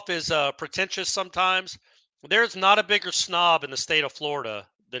come off as pretentious sometimes. There's not a bigger snob in the state of Florida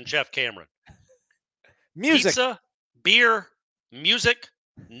than Jeff Cameron. Music. Pizza, beer, music,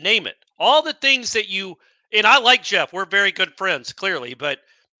 name it. All the things that and I like Jeff. We're very good friends, clearly, but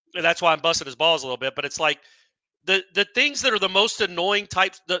that's why I'm busting his balls a little bit. But it's like the things that are the most annoying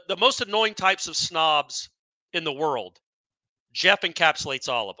types, the most annoying types of snobs in the world, Jeff encapsulates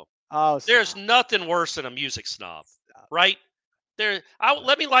all of them. Oh, there's nothing worse than a music snob, right?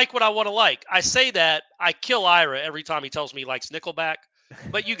 Let me like what I want to like. I say that, I kill Ira every time he tells me he likes Nickelback,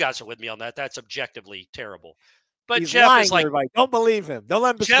 but you guys are with me on that. That's objectively terrible. But He's Jeff lying, is like, everybody. Don't believe him. Don't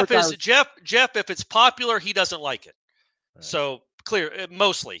let him. Jeff. If it's popular, he doesn't like it. Right. So clear,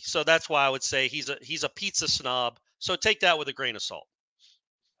 mostly. So that's why I would say he's a pizza snob. So take that with a grain of salt.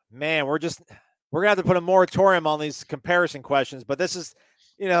 Man, we're gonna have to put a moratorium on these comparison questions. But this is,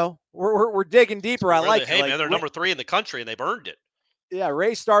 we're digging deeper. I like it. Hey, man, they're number 3 in the country, and they've earned it. Yeah,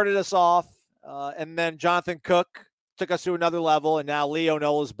 Ray started us off, and then Jonathan Cook took us to another level, and now Leo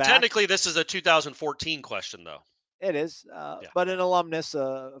Noel is back. Technically, this is a 2014 question, though. It is, but an alumnus,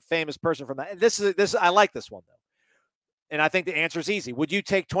 a famous person from that. This I like this one, though. And I think the answer is easy. Would you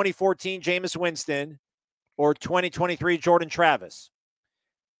take 2014 Jameis Winston or 2023 Jordan Travis?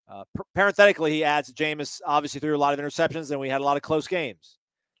 Parenthetically, he adds Jameis obviously threw a lot of interceptions, and we had a lot of close games.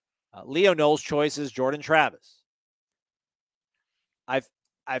 Leo Noel's choice is Jordan Travis. I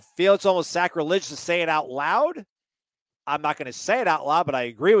feel it's almost sacrilegious to say it out loud. I'm not going to say it out loud, but I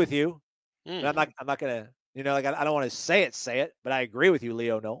agree with you. I'm not going to, I don't want to say it, but I agree with you,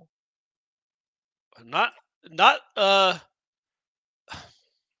 Leo Noel.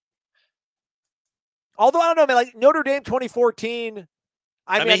 Although I don't know, man, like Notre Dame 2014.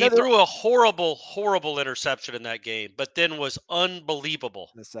 I mean, he threw a horrible, horrible interception in that game, but then was unbelievable.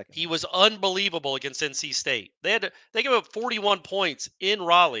 He was unbelievable against NC State. They gave up 41 points in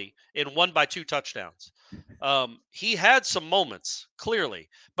Raleigh and won by 2 touchdowns. He had some moments, clearly,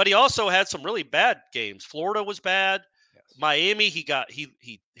 but he also had some really bad games. Florida was bad. Yes. Miami,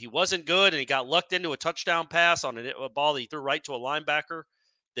 he wasn't good, and he got lucked into a touchdown pass on a ball that he threw right to a linebacker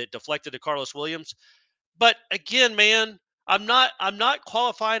that deflected to Carlos Williams. But again, man, I'm not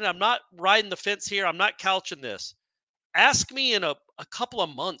qualifying. I'm not riding the fence here. I'm not couching this. Ask me in a couple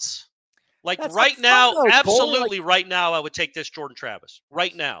of months. Right now, absolutely right now, I would take this Jordan Travis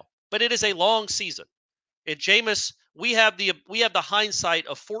right now. But it is a long season. And Jameis, we have the hindsight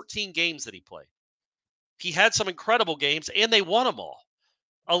of 14 games that he played. He had some incredible games, and they won them all,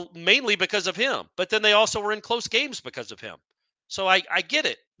 mainly because of him. But then they also were in close games because of him. So I get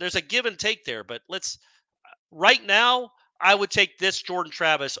it. There's a give and take there. But right now, I would take this Jordan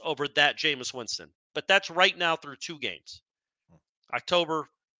Travis over that Jameis Winston. But that's right now through 2 games. October,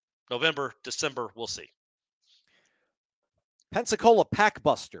 November, December, we'll see. Pensacola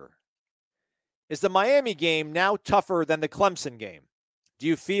Packbuster. Is the Miami game now tougher than the Clemson game? Do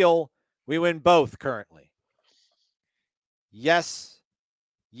you feel we win both currently? Yes.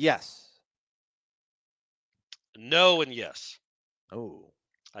 Yes. No and yes. Oh.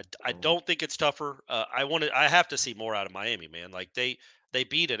 I don't think it's tougher. I have to see more out of Miami, man. Like they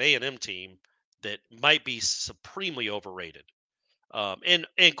beat an A&M team that might be supremely overrated. And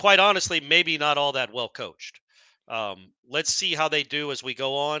quite honestly, maybe not all that well coached. Let's see how they do as we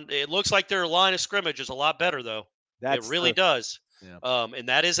go on. It looks like their line of scrimmage is a lot better, though. It really does. Yeah. And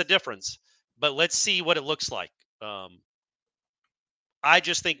that is a difference. But let's see what it looks like. I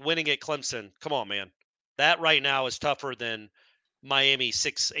just think winning at Clemson, come on, man. That right now is tougher than Miami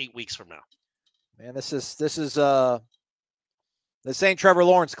 6-8 weeks from now. Man, this ain't Trevor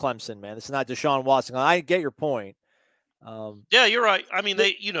Lawrence Clemson, man. This is not Deshaun Watson. I get your point. Yeah, you're right. I mean,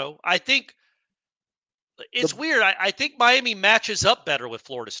 I think it's weird. I think Miami matches up better with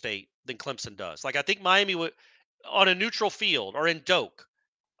Florida State than Clemson does. Like, I think Miami would, on a neutral field or in Doak,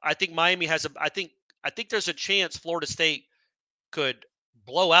 I think Miami has I think there's a chance Florida State could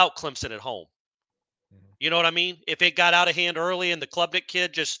blow out Clemson at home. You know what I mean? If it got out of hand early and the Klubnik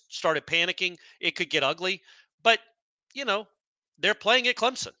kid just started panicking, it could get ugly. But, they're playing at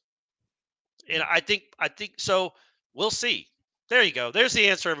Clemson. And I think so. We'll see. There you go. There's the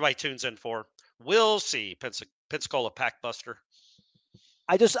answer everybody tunes in for. We'll see, Pensacola Packbuster.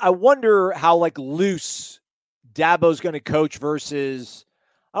 I wonder how, loose Dabo's going to coach versus,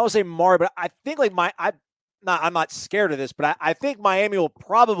 I don't want to say Mario, but I think, I'm not scared of this, but I think Miami will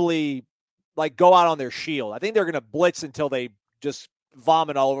probably, go out on their shield. I think they're going to blitz until they just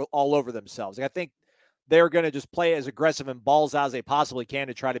vomit all over themselves. Like, I think they're going to just play as aggressive and balls out as they possibly can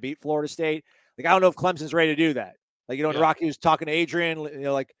to try to beat Florida State. Like, I don't know if Clemson's ready to do that. Like, when Rocky was talking to Adrian,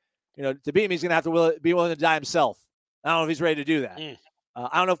 to beat him, he's going to have to be willing to die himself. I don't know if he's ready to do that.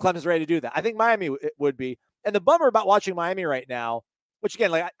 I don't know if Clemson's ready to do that. I think Miami would be. And the bummer about watching Miami right now, which,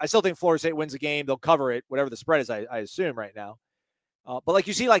 again, like, I still think Florida State wins the game. They'll cover it, whatever the spread is, I assume right now. But, like,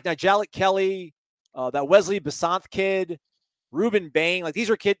 you see, like, Nigel Kelly, that Wesley Basant kid, Ruben Bain, like, these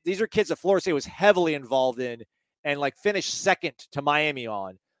are kids that Florida State was heavily involved in and, like, finished second to Miami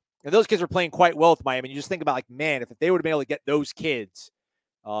on. And those kids were playing quite well with Miami. And you just think about, like, man, if they would have been able to get those kids,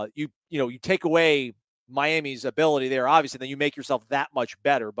 you take away Miami's ability there, obviously, then you make yourself that much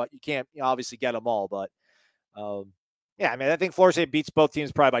better. But you can't obviously get them all. But, I mean, I think Florida State beats both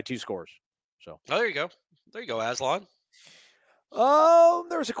teams probably by 2 scores. So there you go. There you go, Aslan.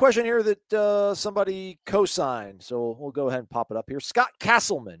 There was a question here that somebody co-signed, so we'll go ahead and pop it up here. Scott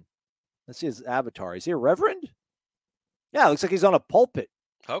Castleman. Let's see his avatar. Is he a reverend? Yeah, looks like he's on a pulpit.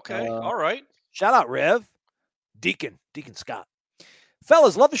 Okay, all right. Shout out, Rev. Deacon Scott.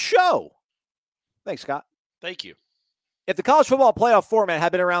 Fellas, love the show. Thanks, Scott. Thank you. If the college football playoff format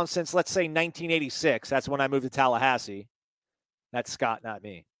had been around since, let's say, 1986, that's when I moved to Tallahassee. That's Scott, not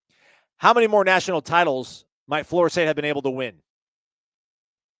me. How many more national titles might Florida State have been able to win?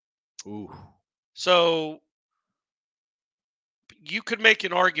 Ooh. So you could make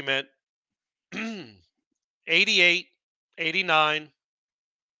an argument 88, 89,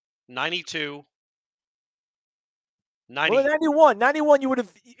 92, 90. Well, 91, you would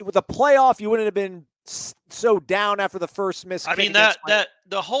have, with a playoff, you wouldn't have been so down after the first miss. I mean,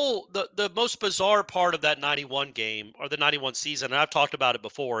 the most bizarre part of that 91 game or the 91 season, and I've talked about it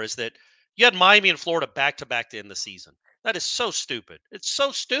before, is that you had Miami and Florida back-to-back to end the season. That is so stupid. It's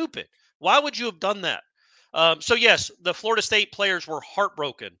so stupid. Why would you have done that? So, yes, the Florida State players were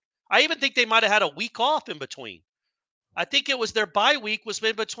heartbroken. I even think they might have had a week off in between. I think it was their bye week was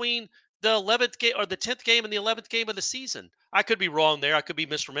in between the 11th game or the 10th game and the 11th game of the season. I could be wrong there. I could be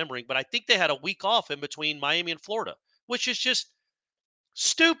misremembering, but I think they had a week off in between Miami and Florida, which is just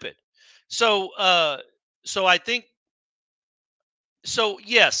stupid. So I think – so,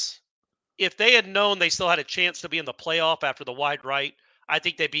 yes, if they had known they still had a chance to be in the playoff after the wide right, I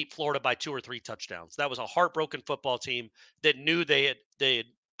think they beat Florida by 2 or 3 touchdowns. That was a heartbroken football team that knew they had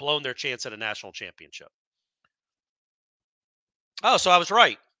blown their chance at a national championship. Oh, so I was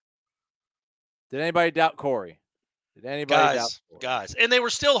right. Did anybody doubt Corey? Guys, and they were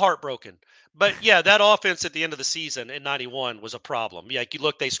still heartbroken. But yeah, that offense at the end of the season in 91 was a problem. Like, you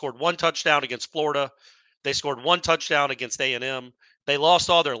look, they scored 1 touchdown against Florida. They scored 1 touchdown against A&M. They lost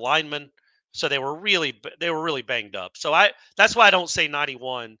all their linemen, so they were really banged up. So that's why I don't say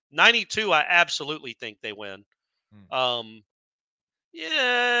 91. 92, I absolutely think they win.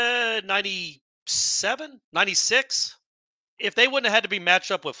 97, 96. If they wouldn't have had to be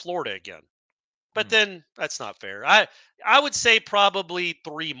matched up with Florida again. But then that's not fair. I would say probably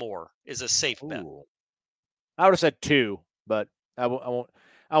 3 more is a safe bet. I would have said 2, but I won't.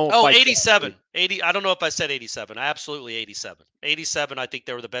 Oh, 87. 80. I don't know if I said 87. Absolutely 87. 87, I think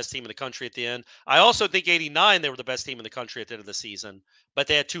they were the best team in the country at the end. I also think 89, they were the best team in the country at the end of the season, but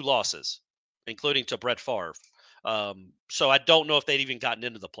they had 2 losses, including to Brett Favre. So I don't know if they'd even gotten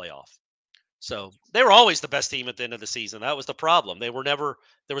into the playoff. So they were always the best team at the end of the season. That was the problem. They were never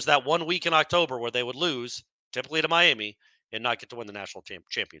 – there was that 1 week in October where they would lose, typically to Miami, and not get to win the national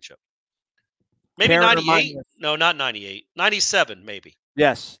championship. Maybe 98? No, not 98. 97, maybe.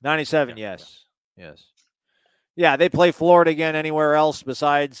 Yes, 97, yes. Yeah, they play Florida again anywhere else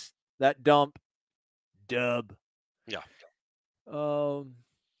besides that dub. Yeah.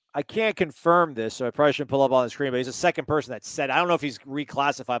 I can't confirm this, so I probably shouldn't pull up on the screen, but he's the second person that said, I don't know if he's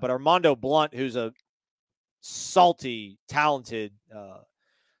reclassified, but Armando Blunt, who's a salty, talented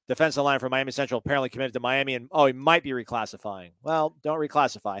defensive line from Miami Central, apparently committed to Miami, and he might be reclassifying. Well, don't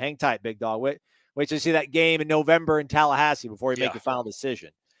reclassify. Hang tight, big dog. Wait till you see that game in November in Tallahassee before you make your final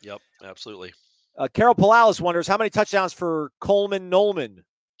decision. Yep, absolutely. Carol Palalis wonders, how many touchdowns for Coleman Nolman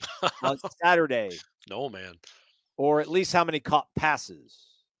on Saturday? No, man. Or at least how many caught passes?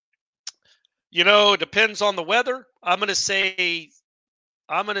 It depends on the weather. I'm going to say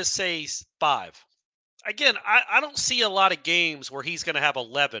 5. Again, I don't see a lot of games where he's going to have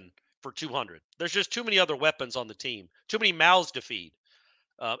 11 for 200. There's just too many other weapons on the team, too many mouths to feed.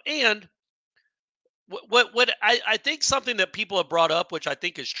 And what I think something that people have brought up, which I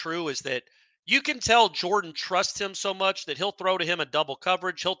think is true, is that you can tell Jordan trusts him so much that he'll throw to him in double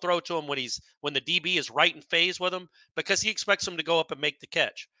coverage. He'll throw to him when the DB is right in phase with him because he expects him to go up and make the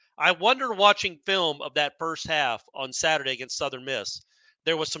catch. I wonder, watching film of that first half on Saturday against Southern Miss,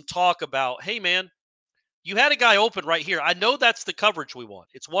 there was some talk about, hey, man, you had a guy open right here. I know that's the coverage we want.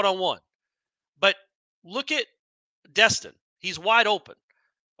 It's one-on-one. But look at Destin. He's wide open.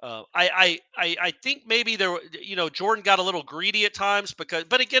 I think maybe Jordan got a little greedy at times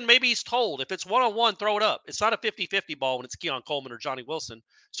but again, maybe he's told if it's one-on-one, throw it up. It's not a 50-50 ball when it's Keon Coleman or Johnny Wilson.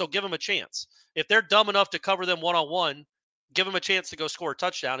 So give him a chance. If they're dumb enough to cover them one-on-one, give them a chance to go score a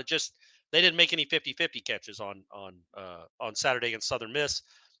touchdown. They didn't make any 50-50 catches on Saturday against Southern Miss.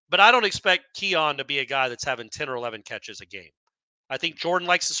 But I don't expect Keon to be a guy that's having 10 or 11 catches a game. I think Jordan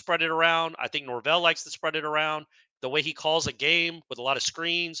likes to spread it around. I think Norvell likes to spread it around. The way he calls a game with a lot of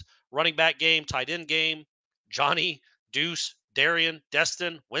screens, running back game, tight end game, Johnny, Deuce, Darian,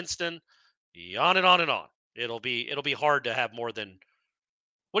 Destin, Winston, on and on and on. It'll be hard to have more than.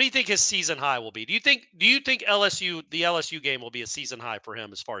 What do you think his season high will be? Do you think the LSU game will be a season high for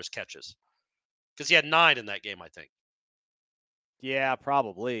him as far as catches? Because he had 9 in that game, I think. Yeah,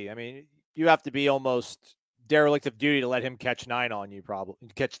 probably. I mean, you have to be almost derelict of duty to let him catch 9 on you. Probably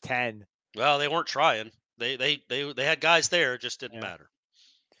catch 10. Well, they weren't trying. They had guys there, it just didn't matter.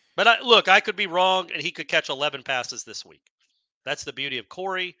 But I could be wrong, and he could catch 11 passes this week. That's the beauty of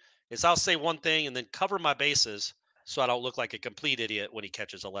Corey, is I'll say one thing and then cover my bases so I don't look like a complete idiot when he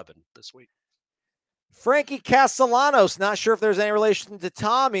catches 11 this week. Frankie Castellanos, not sure if there's any relation to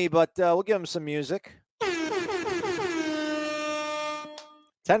Tommy, but we'll give him some music.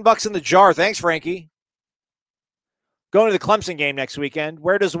 $10 in the jar. Thanks, Frankie. Going to the Clemson game next weekend.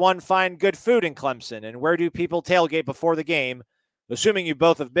 Where does one find good food in Clemson? And where do people tailgate before the game? Assuming you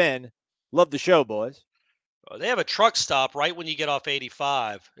both have been. Love the show, boys. They have a truck stop right when you get off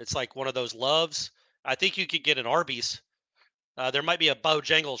 85. It's like one of those Loves. I think you could get an Arby's. There might be a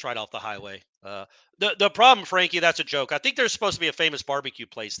Bojangles right off the highway. The problem, Frankie, that's a joke. I think there's supposed to be a famous barbecue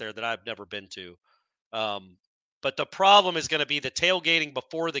place there that I've never been to. But the problem is going to be the tailgating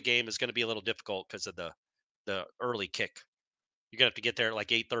before the game is going to be a little difficult because of the early kick. You're going to have to get there at like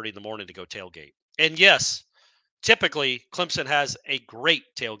 8:30 in the morning to go tailgate. And yes, typically Clemson has a great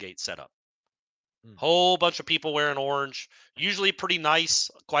tailgate setup. Whole bunch of people wearing orange, usually pretty nice,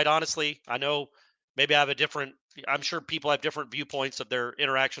 quite honestly. I know maybe I'm sure people have different viewpoints of their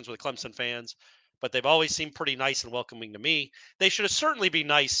interactions with Clemson fans, but they've always seemed pretty nice and welcoming to me. They should certainly be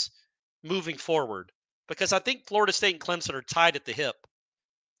nice moving forward because I think Florida State and Clemson are tied at the hip.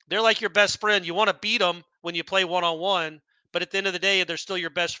 They're like your best friend. You want to beat them when you play one-on-one, but at the end of the day, they're still your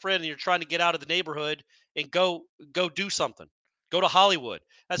best friend, and you're trying to get out of the neighborhood and go do something. Go to Hollywood.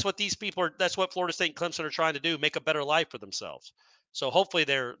 That's what that's what Florida State and Clemson are trying to do, make a better life for themselves. So hopefully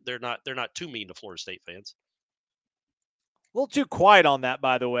they're not too mean to Florida State fans. A little too quiet on that,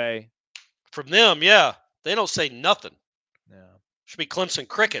 by the way. From them, yeah. They don't say nothing. Yeah. Should be Clemson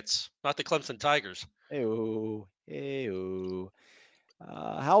Crickets, not the Clemson Tigers. Ew.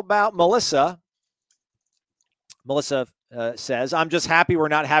 How about Melissa? Melissa says, I'm just happy we're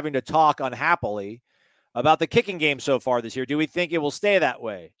not having to talk unhappily about the kicking game so far this year. Do we think it will stay that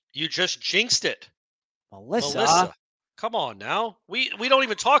way? You just jinxed it. Melissa. Come on now. We don't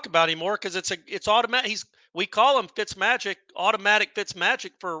even talk about it anymore because it's automatic. We call him Fitzmagic, automatic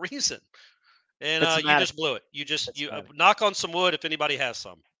Fitzmagic for a reason. And you just blew it. You knock on some wood if anybody has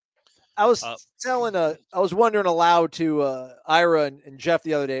some. I was wondering aloud to Ira and Jeff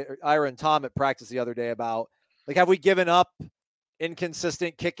the other day, or Ira and Tom at practice the other day about, like, have we given up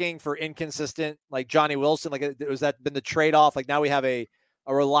inconsistent kicking for inconsistent, like Johnny Wilson? Like, was that been the trade-off? Like, now we have a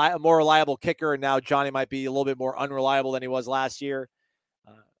more reliable kicker, and now Johnny might be a little bit more unreliable than he was last year.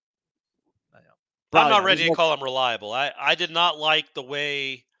 I'm not ready to call him reliable. I did not like the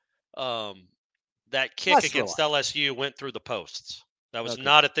way that kick against LSU went through the posts. That was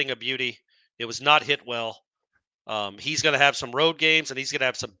not a thing of beauty. It was not hit well. He's going to have some road games, and he's going to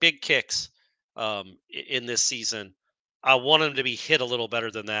have some big kicks in this season. I want him to be hit a little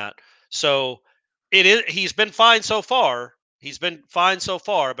better than that. So he's been fine so far. But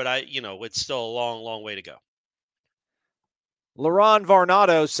it's still a long, long way to go. Laron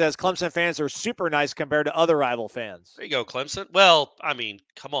Varnado says Clemson fans are super nice compared to other rival fans. There you go, Clemson. Well, I mean,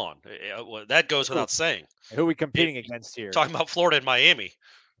 come on. That goes without saying. Who are we competing against here? Talking about Florida and Miami.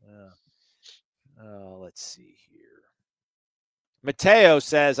 Let's see here. Mateo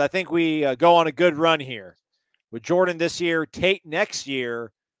says, I think we go on a good run here. With Jordan this year, Tate next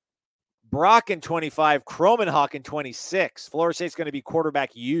year, Brock in 25, Kromenhoek in 26. Florida State's going to be quarterback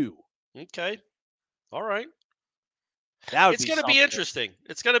U. Okay. All right. It's going to be interesting.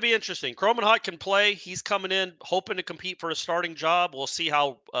 It's going to be interesting. Kromenhoek can play. He's coming in hoping to compete for a starting job. We'll see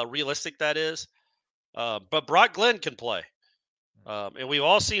how realistic that is. But Brock Glenn can play. And we've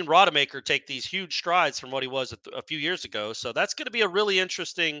all seen Rodemaker take these huge strides from what he was a few years ago. So that's going to be a really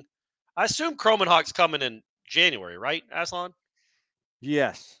interesting. I assume Kromenhoek's coming in January, right, Aslan?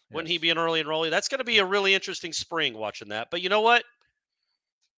 Yes. Wouldn't he be an early enrollee? That's going to be a really interesting spring watching that. But you know what?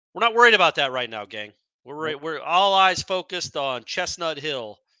 We're not worried about that right now, gang. We're all eyes focused on Chestnut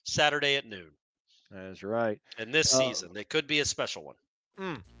Hill Saturday at noon. That's right. And this season, it could be a special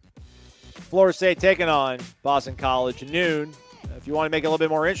one. Florida State taking on Boston College noon. If you want to make it a little bit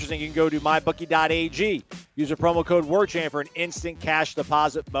more interesting, you can go to mybookie.ag. Use the promo code WARCHANT for an instant cash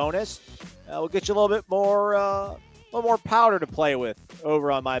deposit bonus. We'll get you a little more powder to play with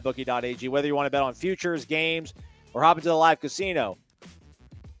over on mybookie.ag. Whether you want to bet on futures, games, or hop into the live casino.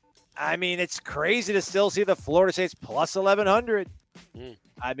 I mean, it's crazy to still see the Florida State's plus 1,100.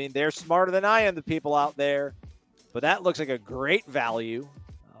 I mean, they're smarter than I am, the people out there. But that looks like a great value.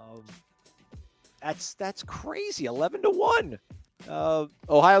 That's crazy. 11-1.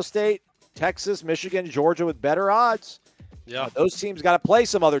 Ohio State, Texas, Michigan, Georgia with better odds. Yeah, those teams got to play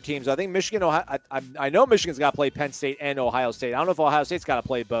some other teams. I think Michigan, I know Michigan's got to play Penn State and Ohio State. I don't know if Ohio State's got to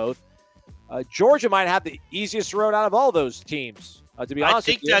play both. Georgia might have the easiest road out of all those teams. To be honest, I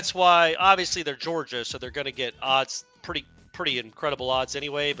think that's why. Obviously, they're Georgia, so they're going to get odds, pretty incredible odds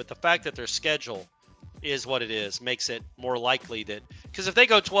anyway. But the fact that their schedule is what it is makes it more likely that, because if they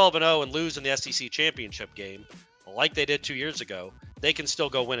go 12-0 and lose in the SEC championship game, like they did 2 years ago, they can still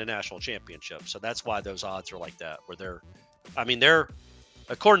go win a national championship. So that's why those odds are like that. Where they're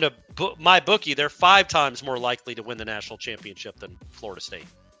according to my bookie, they're 5 times more likely to win the national championship than Florida State.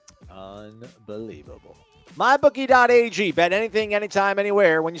 Unbelievable. MyBookie.ag. Bet anything, anytime,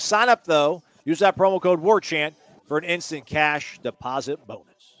 anywhere. When you sign up, though, use that promo code WARCHANT for an instant cash deposit bonus.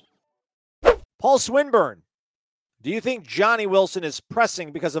 Paul Swinburne, do you think Johnny Wilson is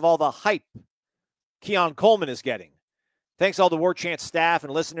pressing because of all the hype Keon Coleman is getting? Thanks to all the War Chant staff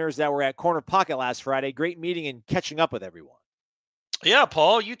and listeners that were at Corner Pocket last Friday. Great meeting and catching up with everyone. Yeah,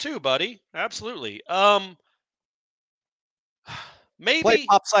 Paul, you too, buddy. Absolutely. Maybe play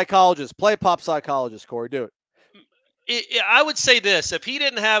pop psychologist, Corey. Do it. I would say this: if he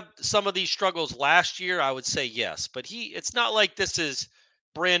didn't have some of these struggles last year, I would say yes. But it's not like this is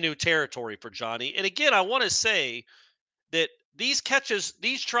brand new territory for Johnny. And again, I want to say that these catches,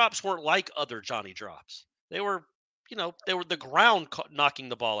 these drops weren't like other Johnny drops. They were the ground knocking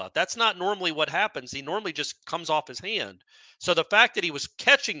the ball out. That's not normally what happens. He normally just comes off his hand. So the fact that he was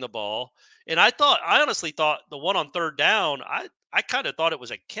catching the ball, and I honestly thought the one on third down, I kind of thought it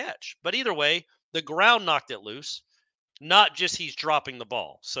was a catch. But either way, the ground knocked it loose, not just he's dropping the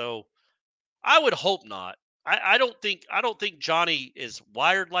ball. So I would hope not. I don't think Johnny is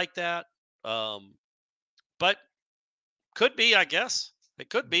wired like that. But could be, I guess.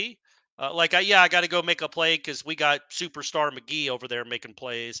 It could be. I got to go make a play because we got superstar McGee over there making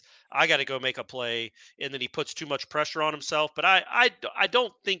plays. I got to go make a play, and then he puts too much pressure on himself. But I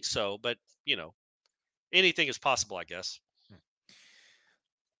don't think so. But anything is possible, I guess.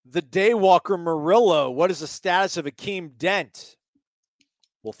 The Daywalker Murillo. What is the status of Akeem Dent?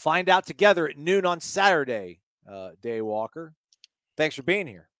 We'll find out together at noon on Saturday. Daywalker, thanks for being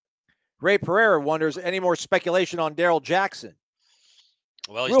here. Ray Pereira wonders, any more speculation on Darrell Jackson?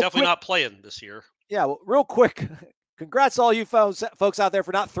 Well, he's definitely not playing this year. Yeah, well, real quick, congrats to all you folks out there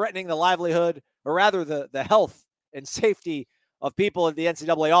for not threatening the livelihood, or rather the health and safety of people at the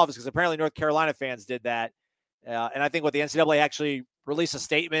NCAA office, because apparently North Carolina fans did that. And I think what the NCAA actually released a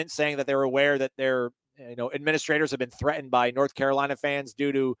statement saying that they were aware that their administrators have been threatened by North Carolina fans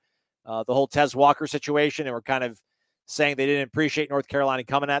due to the whole Tez Walker situation, and were kind of saying they didn't appreciate North Carolina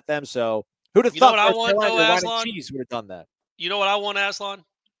coming at them. So who'd have thought North Carolina Wine and Cheese would have done that? You know what I want, Aslan?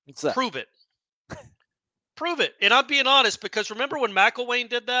 What's that? Prove it. Prove it. And I'm being honest, because remember when McElwain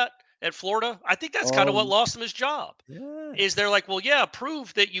did that at Florida? I think that's kind of what lost him his job. Yeah. Is they're like, well, yeah,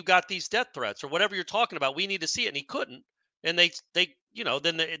 prove that you got these death threats or whatever you're talking about. We need to see it. And he couldn't. And they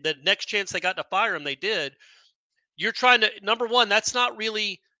then the next chance they got to fire him, they did. You're trying to, number one, that's not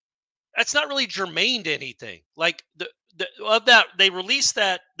really germane to anything. Like they released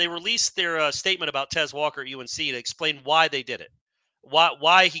their statement about Tez Walker at UNC to explain why they did it,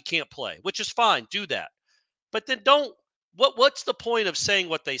 why he can't play, which is fine. Do that. But then what's the point of saying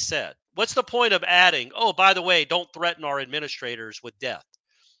what they said? What's the point of adding, oh, by the way, don't threaten our administrators with death?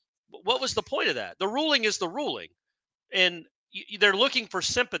 What was the point of that? The ruling is the ruling. And they're looking for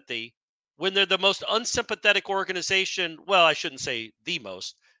sympathy when they're the most unsympathetic organization. Well, I shouldn't say the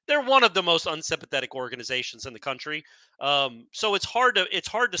most. They're one of the most unsympathetic organizations in the country. So it's hard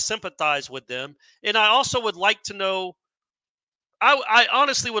to sympathize with them. And I also would like to know, I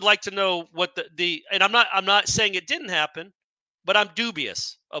honestly would like to know what and I'm not saying it didn't happen, but I'm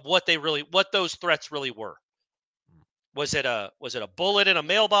dubious of what those threats really were. Was it a bullet in a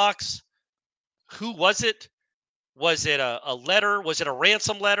mailbox? Who was it? Was it a letter? Was it a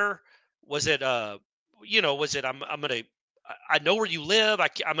ransom letter? Was it was it I know where you live.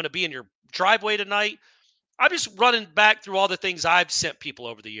 I'm going to be in your driveway tonight. I'm just running back through all the things I've sent people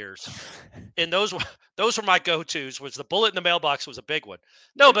over the years. And those were my go-tos. Was the bullet in the mailbox was a big one.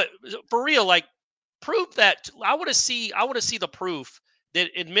 No, but for real, like prove that. I want to see the proof that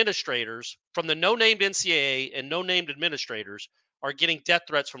administrators from the no-named NCAA and no-named administrators are getting death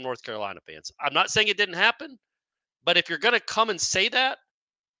threats from North Carolina fans. I'm not saying it didn't happen, but if you're going to come and say that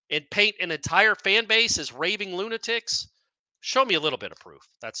and paint an entire fan base as raving lunatics, show me a little bit of proof.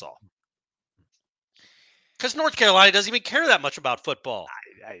 That's all. Because North Carolina doesn't even care that much about football.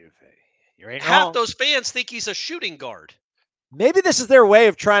 You ain't Half wrong. those fans think he's a shooting guard. Maybe this is their way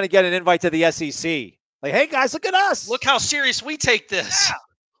of trying to get an invite to the SEC. Like, hey, guys, look at us. Look how serious we take this. Yeah.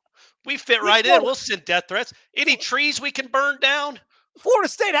 We fit right in. We'll send death threats. Any trees we can burn down? Florida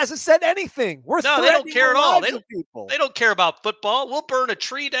State hasn't said anything. No, they don't care at all. They don't care about football. We'll burn a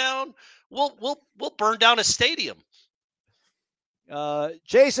tree down. We'll burn down a stadium.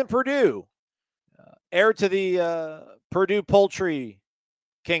 Jason Purdue, heir to the Purdue poultry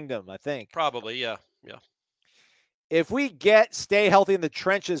kingdom, I think. Probably, yeah. If we stay healthy in the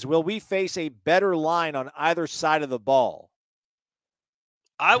trenches, will we face a better line on either side of the ball?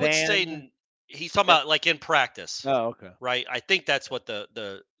 I would say he's talking about like in practice. Oh, okay. Right. I think that's what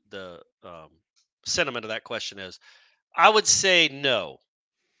the sentiment of that question is. I would say no.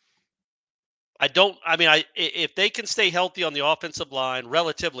 If they can stay healthy on the offensive line,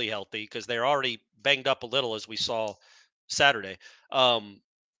 relatively healthy, because they're already banged up a little, as we saw Saturday.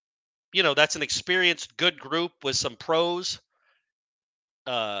 That's an experienced, good group with some pros.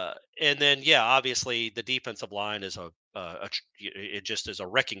 And then, obviously the defensive line is it just is a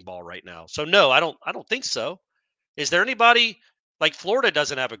wrecking ball right now. So no, I don't think so. Is there anybody like Florida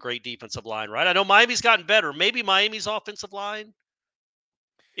doesn't have a great defensive line, right? I know Miami's gotten better. Maybe Miami's offensive line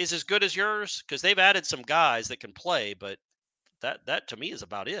is as good as yours because they've added some guys that can play, but that to me is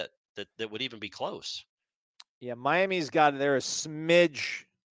about it. That would even be close. Yeah, Miami's got they're a smidge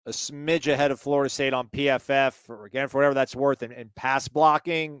ahead of Florida State on PFF, for whatever that's worth, in pass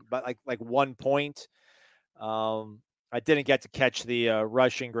blocking, but like 1 point. I didn't get to catch the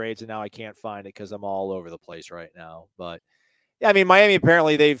rushing grades, and now I can't find it because I'm all over the place right now. But yeah, I mean, Miami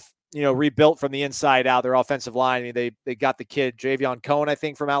apparently they've rebuilt from the inside out their offensive line. I mean, they got the kid Javion Cohen, I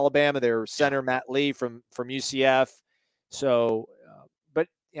think, from Alabama. Their center Matt Lee from UCF. So, but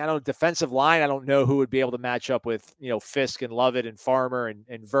defensive line, I don't know who would be able to match up with Fisk and Lovett and Farmer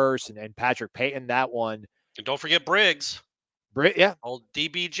and Verse and Patrick Payton. That one. And don't forget Briggs. Yeah. Old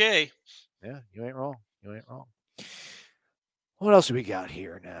DBJ. Yeah, you ain't wrong. What else do we got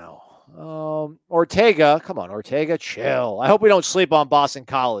here now? Ortega. Come on, Ortega, chill. I hope we don't sleep on Boston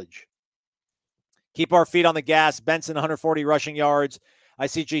College. Keep our feet on the gas. Benson, 140 rushing yards. I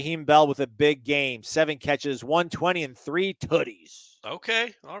see Jaheim Bell with a big game. 7 catches, 120, and 3 tutties.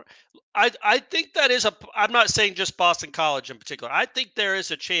 Okay. All right. I think that is I'm not saying just Boston College in particular. I think there is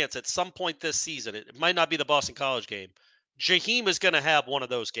a chance at some point this season, it might not be the Boston College game, Jaheim is going to have one of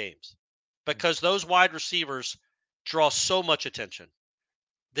those games because those wide receivers draw so much attention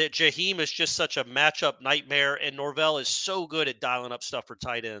that Jaheim is just such a matchup nightmare, and Norvell is so good at dialing up stuff for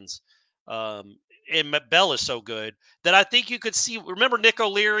tight ends. And Bell is so good that I think you could see, remember Nick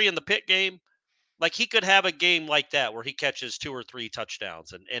O'Leary in the Pitt game? Like he could have a game like that where he catches 2 or 3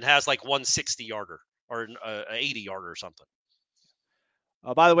 touchdowns and has like 160-yarder or an 80-yarder or something.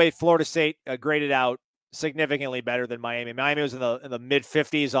 By the way, Florida State graded out significantly better than Miami. Miami was in the mid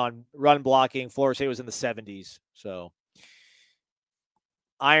 50s on run blocking. Florida State was in the 70s. So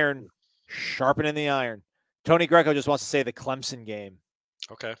iron, sharpening the iron. Tony Greco just wants to say the Clemson game.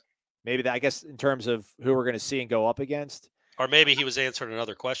 Okay. Maybe that, I guess, in terms of who we're going to see and go up against. Or maybe he was answering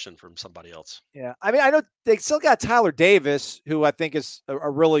another question from somebody else. Yeah. I mean, I know they still got Tyler Davis, who I think is a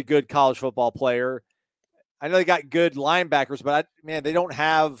really good college football player. I know they got good linebackers, but they don't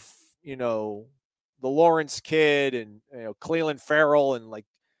have, the Lawrence kid and, Cleveland Farrell, and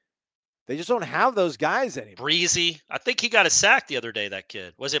they just don't have those guys anymore. Breezy. I think he got a sack the other day, that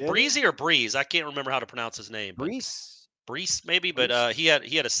kid. Was it Breezy or Breeze? I can't remember how to pronounce his name. Brees maybe, but he had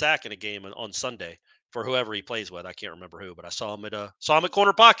a sack in a game on Sunday for whoever he plays with. I can't remember who, but I saw him at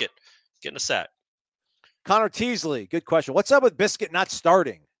corner pocket getting a sack. Connor Teasley, good question. What's up with Biscuit not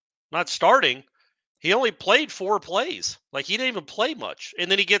starting? Not starting? He only played 4 plays. Like he didn't even play much. And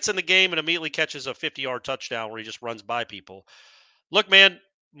then he gets in the game and immediately catches a 50-yard touchdown where he just runs by people. Look, man,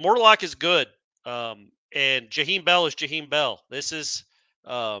 Morlock is good. And Jaheim Bell is Jaheim Bell. This is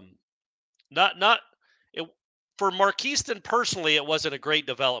not it, for Marquiston personally. It wasn't a great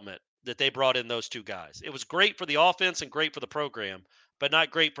development that they brought in those two guys. It was great for the offense and great for the program, but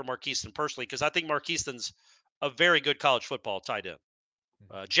not great for Marquiston personally, because I think Marquiston's a very good college football tight end.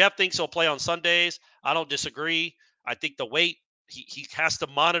 Jeff thinks he'll play on Sundays. I don't disagree. I think the weight, he has to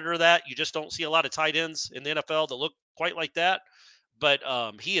monitor that. You just don't see a lot of tight ends in the NFL that look quite like that. But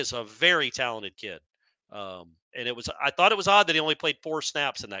he is a very talented kid. And I thought it was odd that he only played 4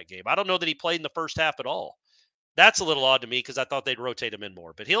 snaps in that game. I don't know that he played in the first half at all. That's a little odd to me because I thought they'd rotate him in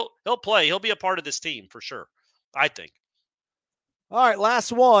more. But he'll play. He'll be a part of this team for sure, I think. All right,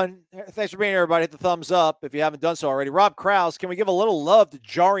 last one. Thanks for being here, everybody. Hit the thumbs up if you haven't done so already. Rob Krause, can we give a little love to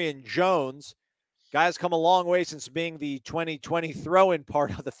Jarian Jones? Guy's come a long way since being the 2020 throw-in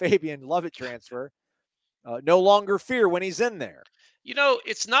part of the Fabian Lovett transfer. No longer fear when he's in there. You know,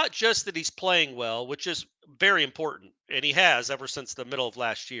 it's not just that he's playing well, which is very important, and he has ever since the middle of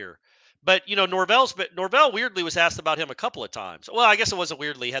last year. But, you know, Norvell weirdly was asked about him a couple of times. Well, I guess it wasn't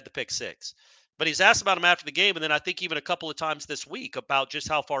weirdly. He had the pick 6. But he's asked about him after the game, and then I think even a couple of times this week about just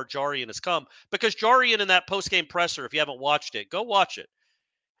how far Jarian has come. Because Jarian in that post-game presser, if you haven't watched it, go watch it.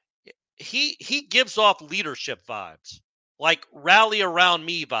 He gives off leadership vibes, like rally around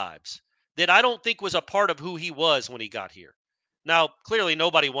me vibes, that I don't think was a part of who he was when he got here. Now, clearly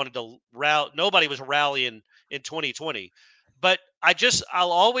nobody wanted to nobody was rallying in 2020. But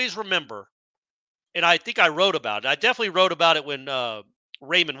I'll always remember, and I think I wrote about it. I definitely wrote about it when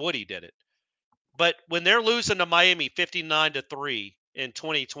Raymond Woody did it. But when they're losing to Miami 59-3 in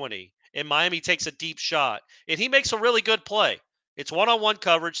 2020, and Miami takes a deep shot, and he makes a really good play. It's one-on-one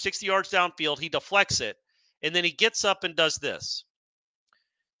coverage, 60 yards downfield. He deflects it, and then he gets up and does this.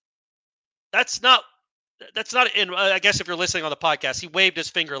 That's not. And I guess if you're listening on the podcast, he waved his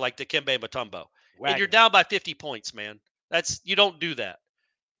finger like Dikembe Mutombo. And you're down by 50 points, man. You don't do that.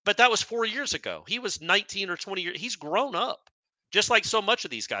 But that was 4 years ago. He was 19 or 20 years. He's grown up, just like so much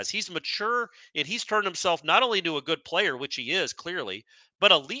of these guys. He's mature, and he's turned himself not only into a good player, which he is clearly,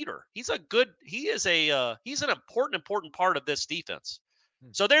 but a leader. He's an important part of this defense.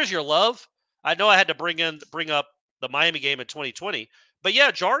 So there's your love. I know I had to bring up the Miami game in 2020, but yeah,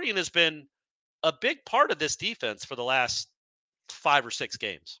 Jarian has been a big part of this defense for the last 5 or 6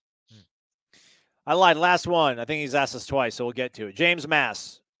 games. I lied. Last one. I think he's asked us twice, so we'll get to it. James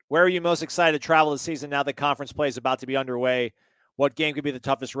Mass, where are you most excited to travel this season now that conference play is about to be underway? What game could be the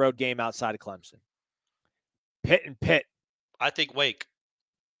toughest road game outside of Clemson? Pitt and Pitt. I think Wake.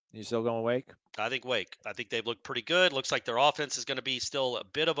 You still going Wake? I think Wake. I think they've looked pretty good. Looks like their offense is going to be still a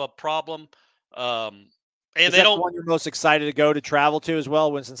bit of a problem. And is that the one you're most excited to go to travel to as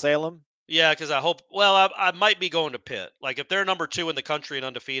well, Winston-Salem? Yeah, because I might be going to Pitt. Like, if they're number 2 in the country and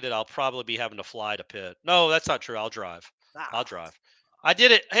undefeated, I'll probably be having to fly to Pitt. No, that's not true. I'll drive. I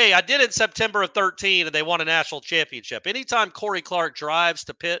did it. Hey, I did it in September of 2013, and they won a national championship. Anytime Corey Clark drives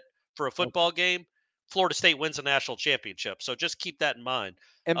to Pitt for a football game, Florida State wins a national championship. So just keep that in mind.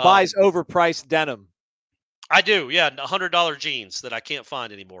 And buys overpriced denim. I do, yeah, $100 jeans that I can't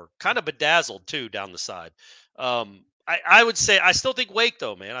find anymore. Kind of bedazzled, too, down the side. I would say I still think Wake,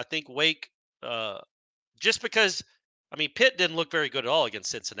 though, man. I think Wake, just because, Pitt didn't look very good at all against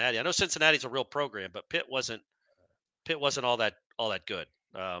Cincinnati. I know Cincinnati's a real program, but Pitt wasn't all that good.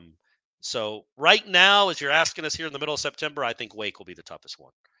 So right now, as you're asking us here in the middle of September, I think Wake will be the toughest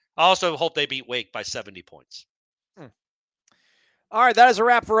one. I also hope they beat Wake by 70 points. All right, that is a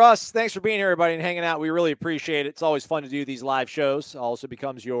wrap for us. Thanks for being here, everybody, and hanging out. We really appreciate it. It's always fun to do these live shows. Also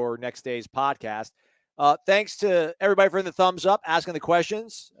becomes your next day's podcast. Thanks to everybody for the thumbs up, asking the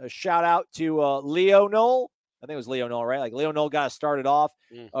questions. A shout out to Leo Knoll. I think it was Leo Knoll, right? Like Leo Knoll got us started off.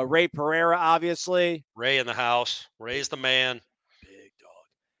 Ray Pereira, obviously. Ray in the house. Ray's the man. Big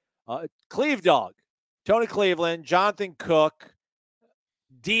dog. Cleve Dog. Tony Cleveland. Jonathan Cook.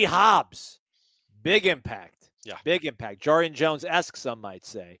 D. Hobbs. Big impact. Yeah. Big impact. Jarian Jones-esque, some might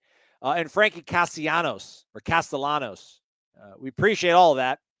say. And Frankie Castellanos. We appreciate all of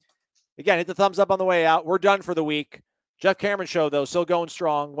that. Again, hit the thumbs up on the way out. We're done for the week. Jeff Cameron Show, though, still going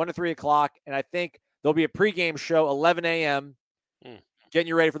strong, 1 to 3 o'clock. And I think there'll be a pregame show, 11 a.m., getting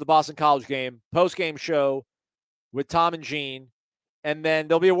you ready for the Boston College game. Postgame show with Tom and Gene. And then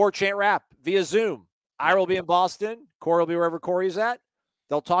there'll be a War Chant wrap via Zoom. Ira will be in Boston. Corey will be wherever Corey's at.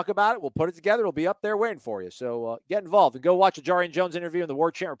 They'll talk about it. We'll put it together. It'll be up there waiting for you. So get involved and go watch the Jarian Jones interview and the War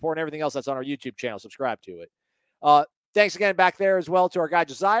Chant Report and everything else that's on our YouTube channel. Subscribe to it. Thanks again back there as well to our guy,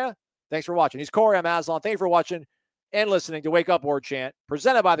 Josiah. Thanks for watching. He's Corey. I'm Aslan. Thank you for watching and listening to Wake Up War Chant,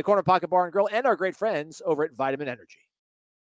 presented by the Corner Pocket Bar and Grill and our great friends over at Vitamin Energy.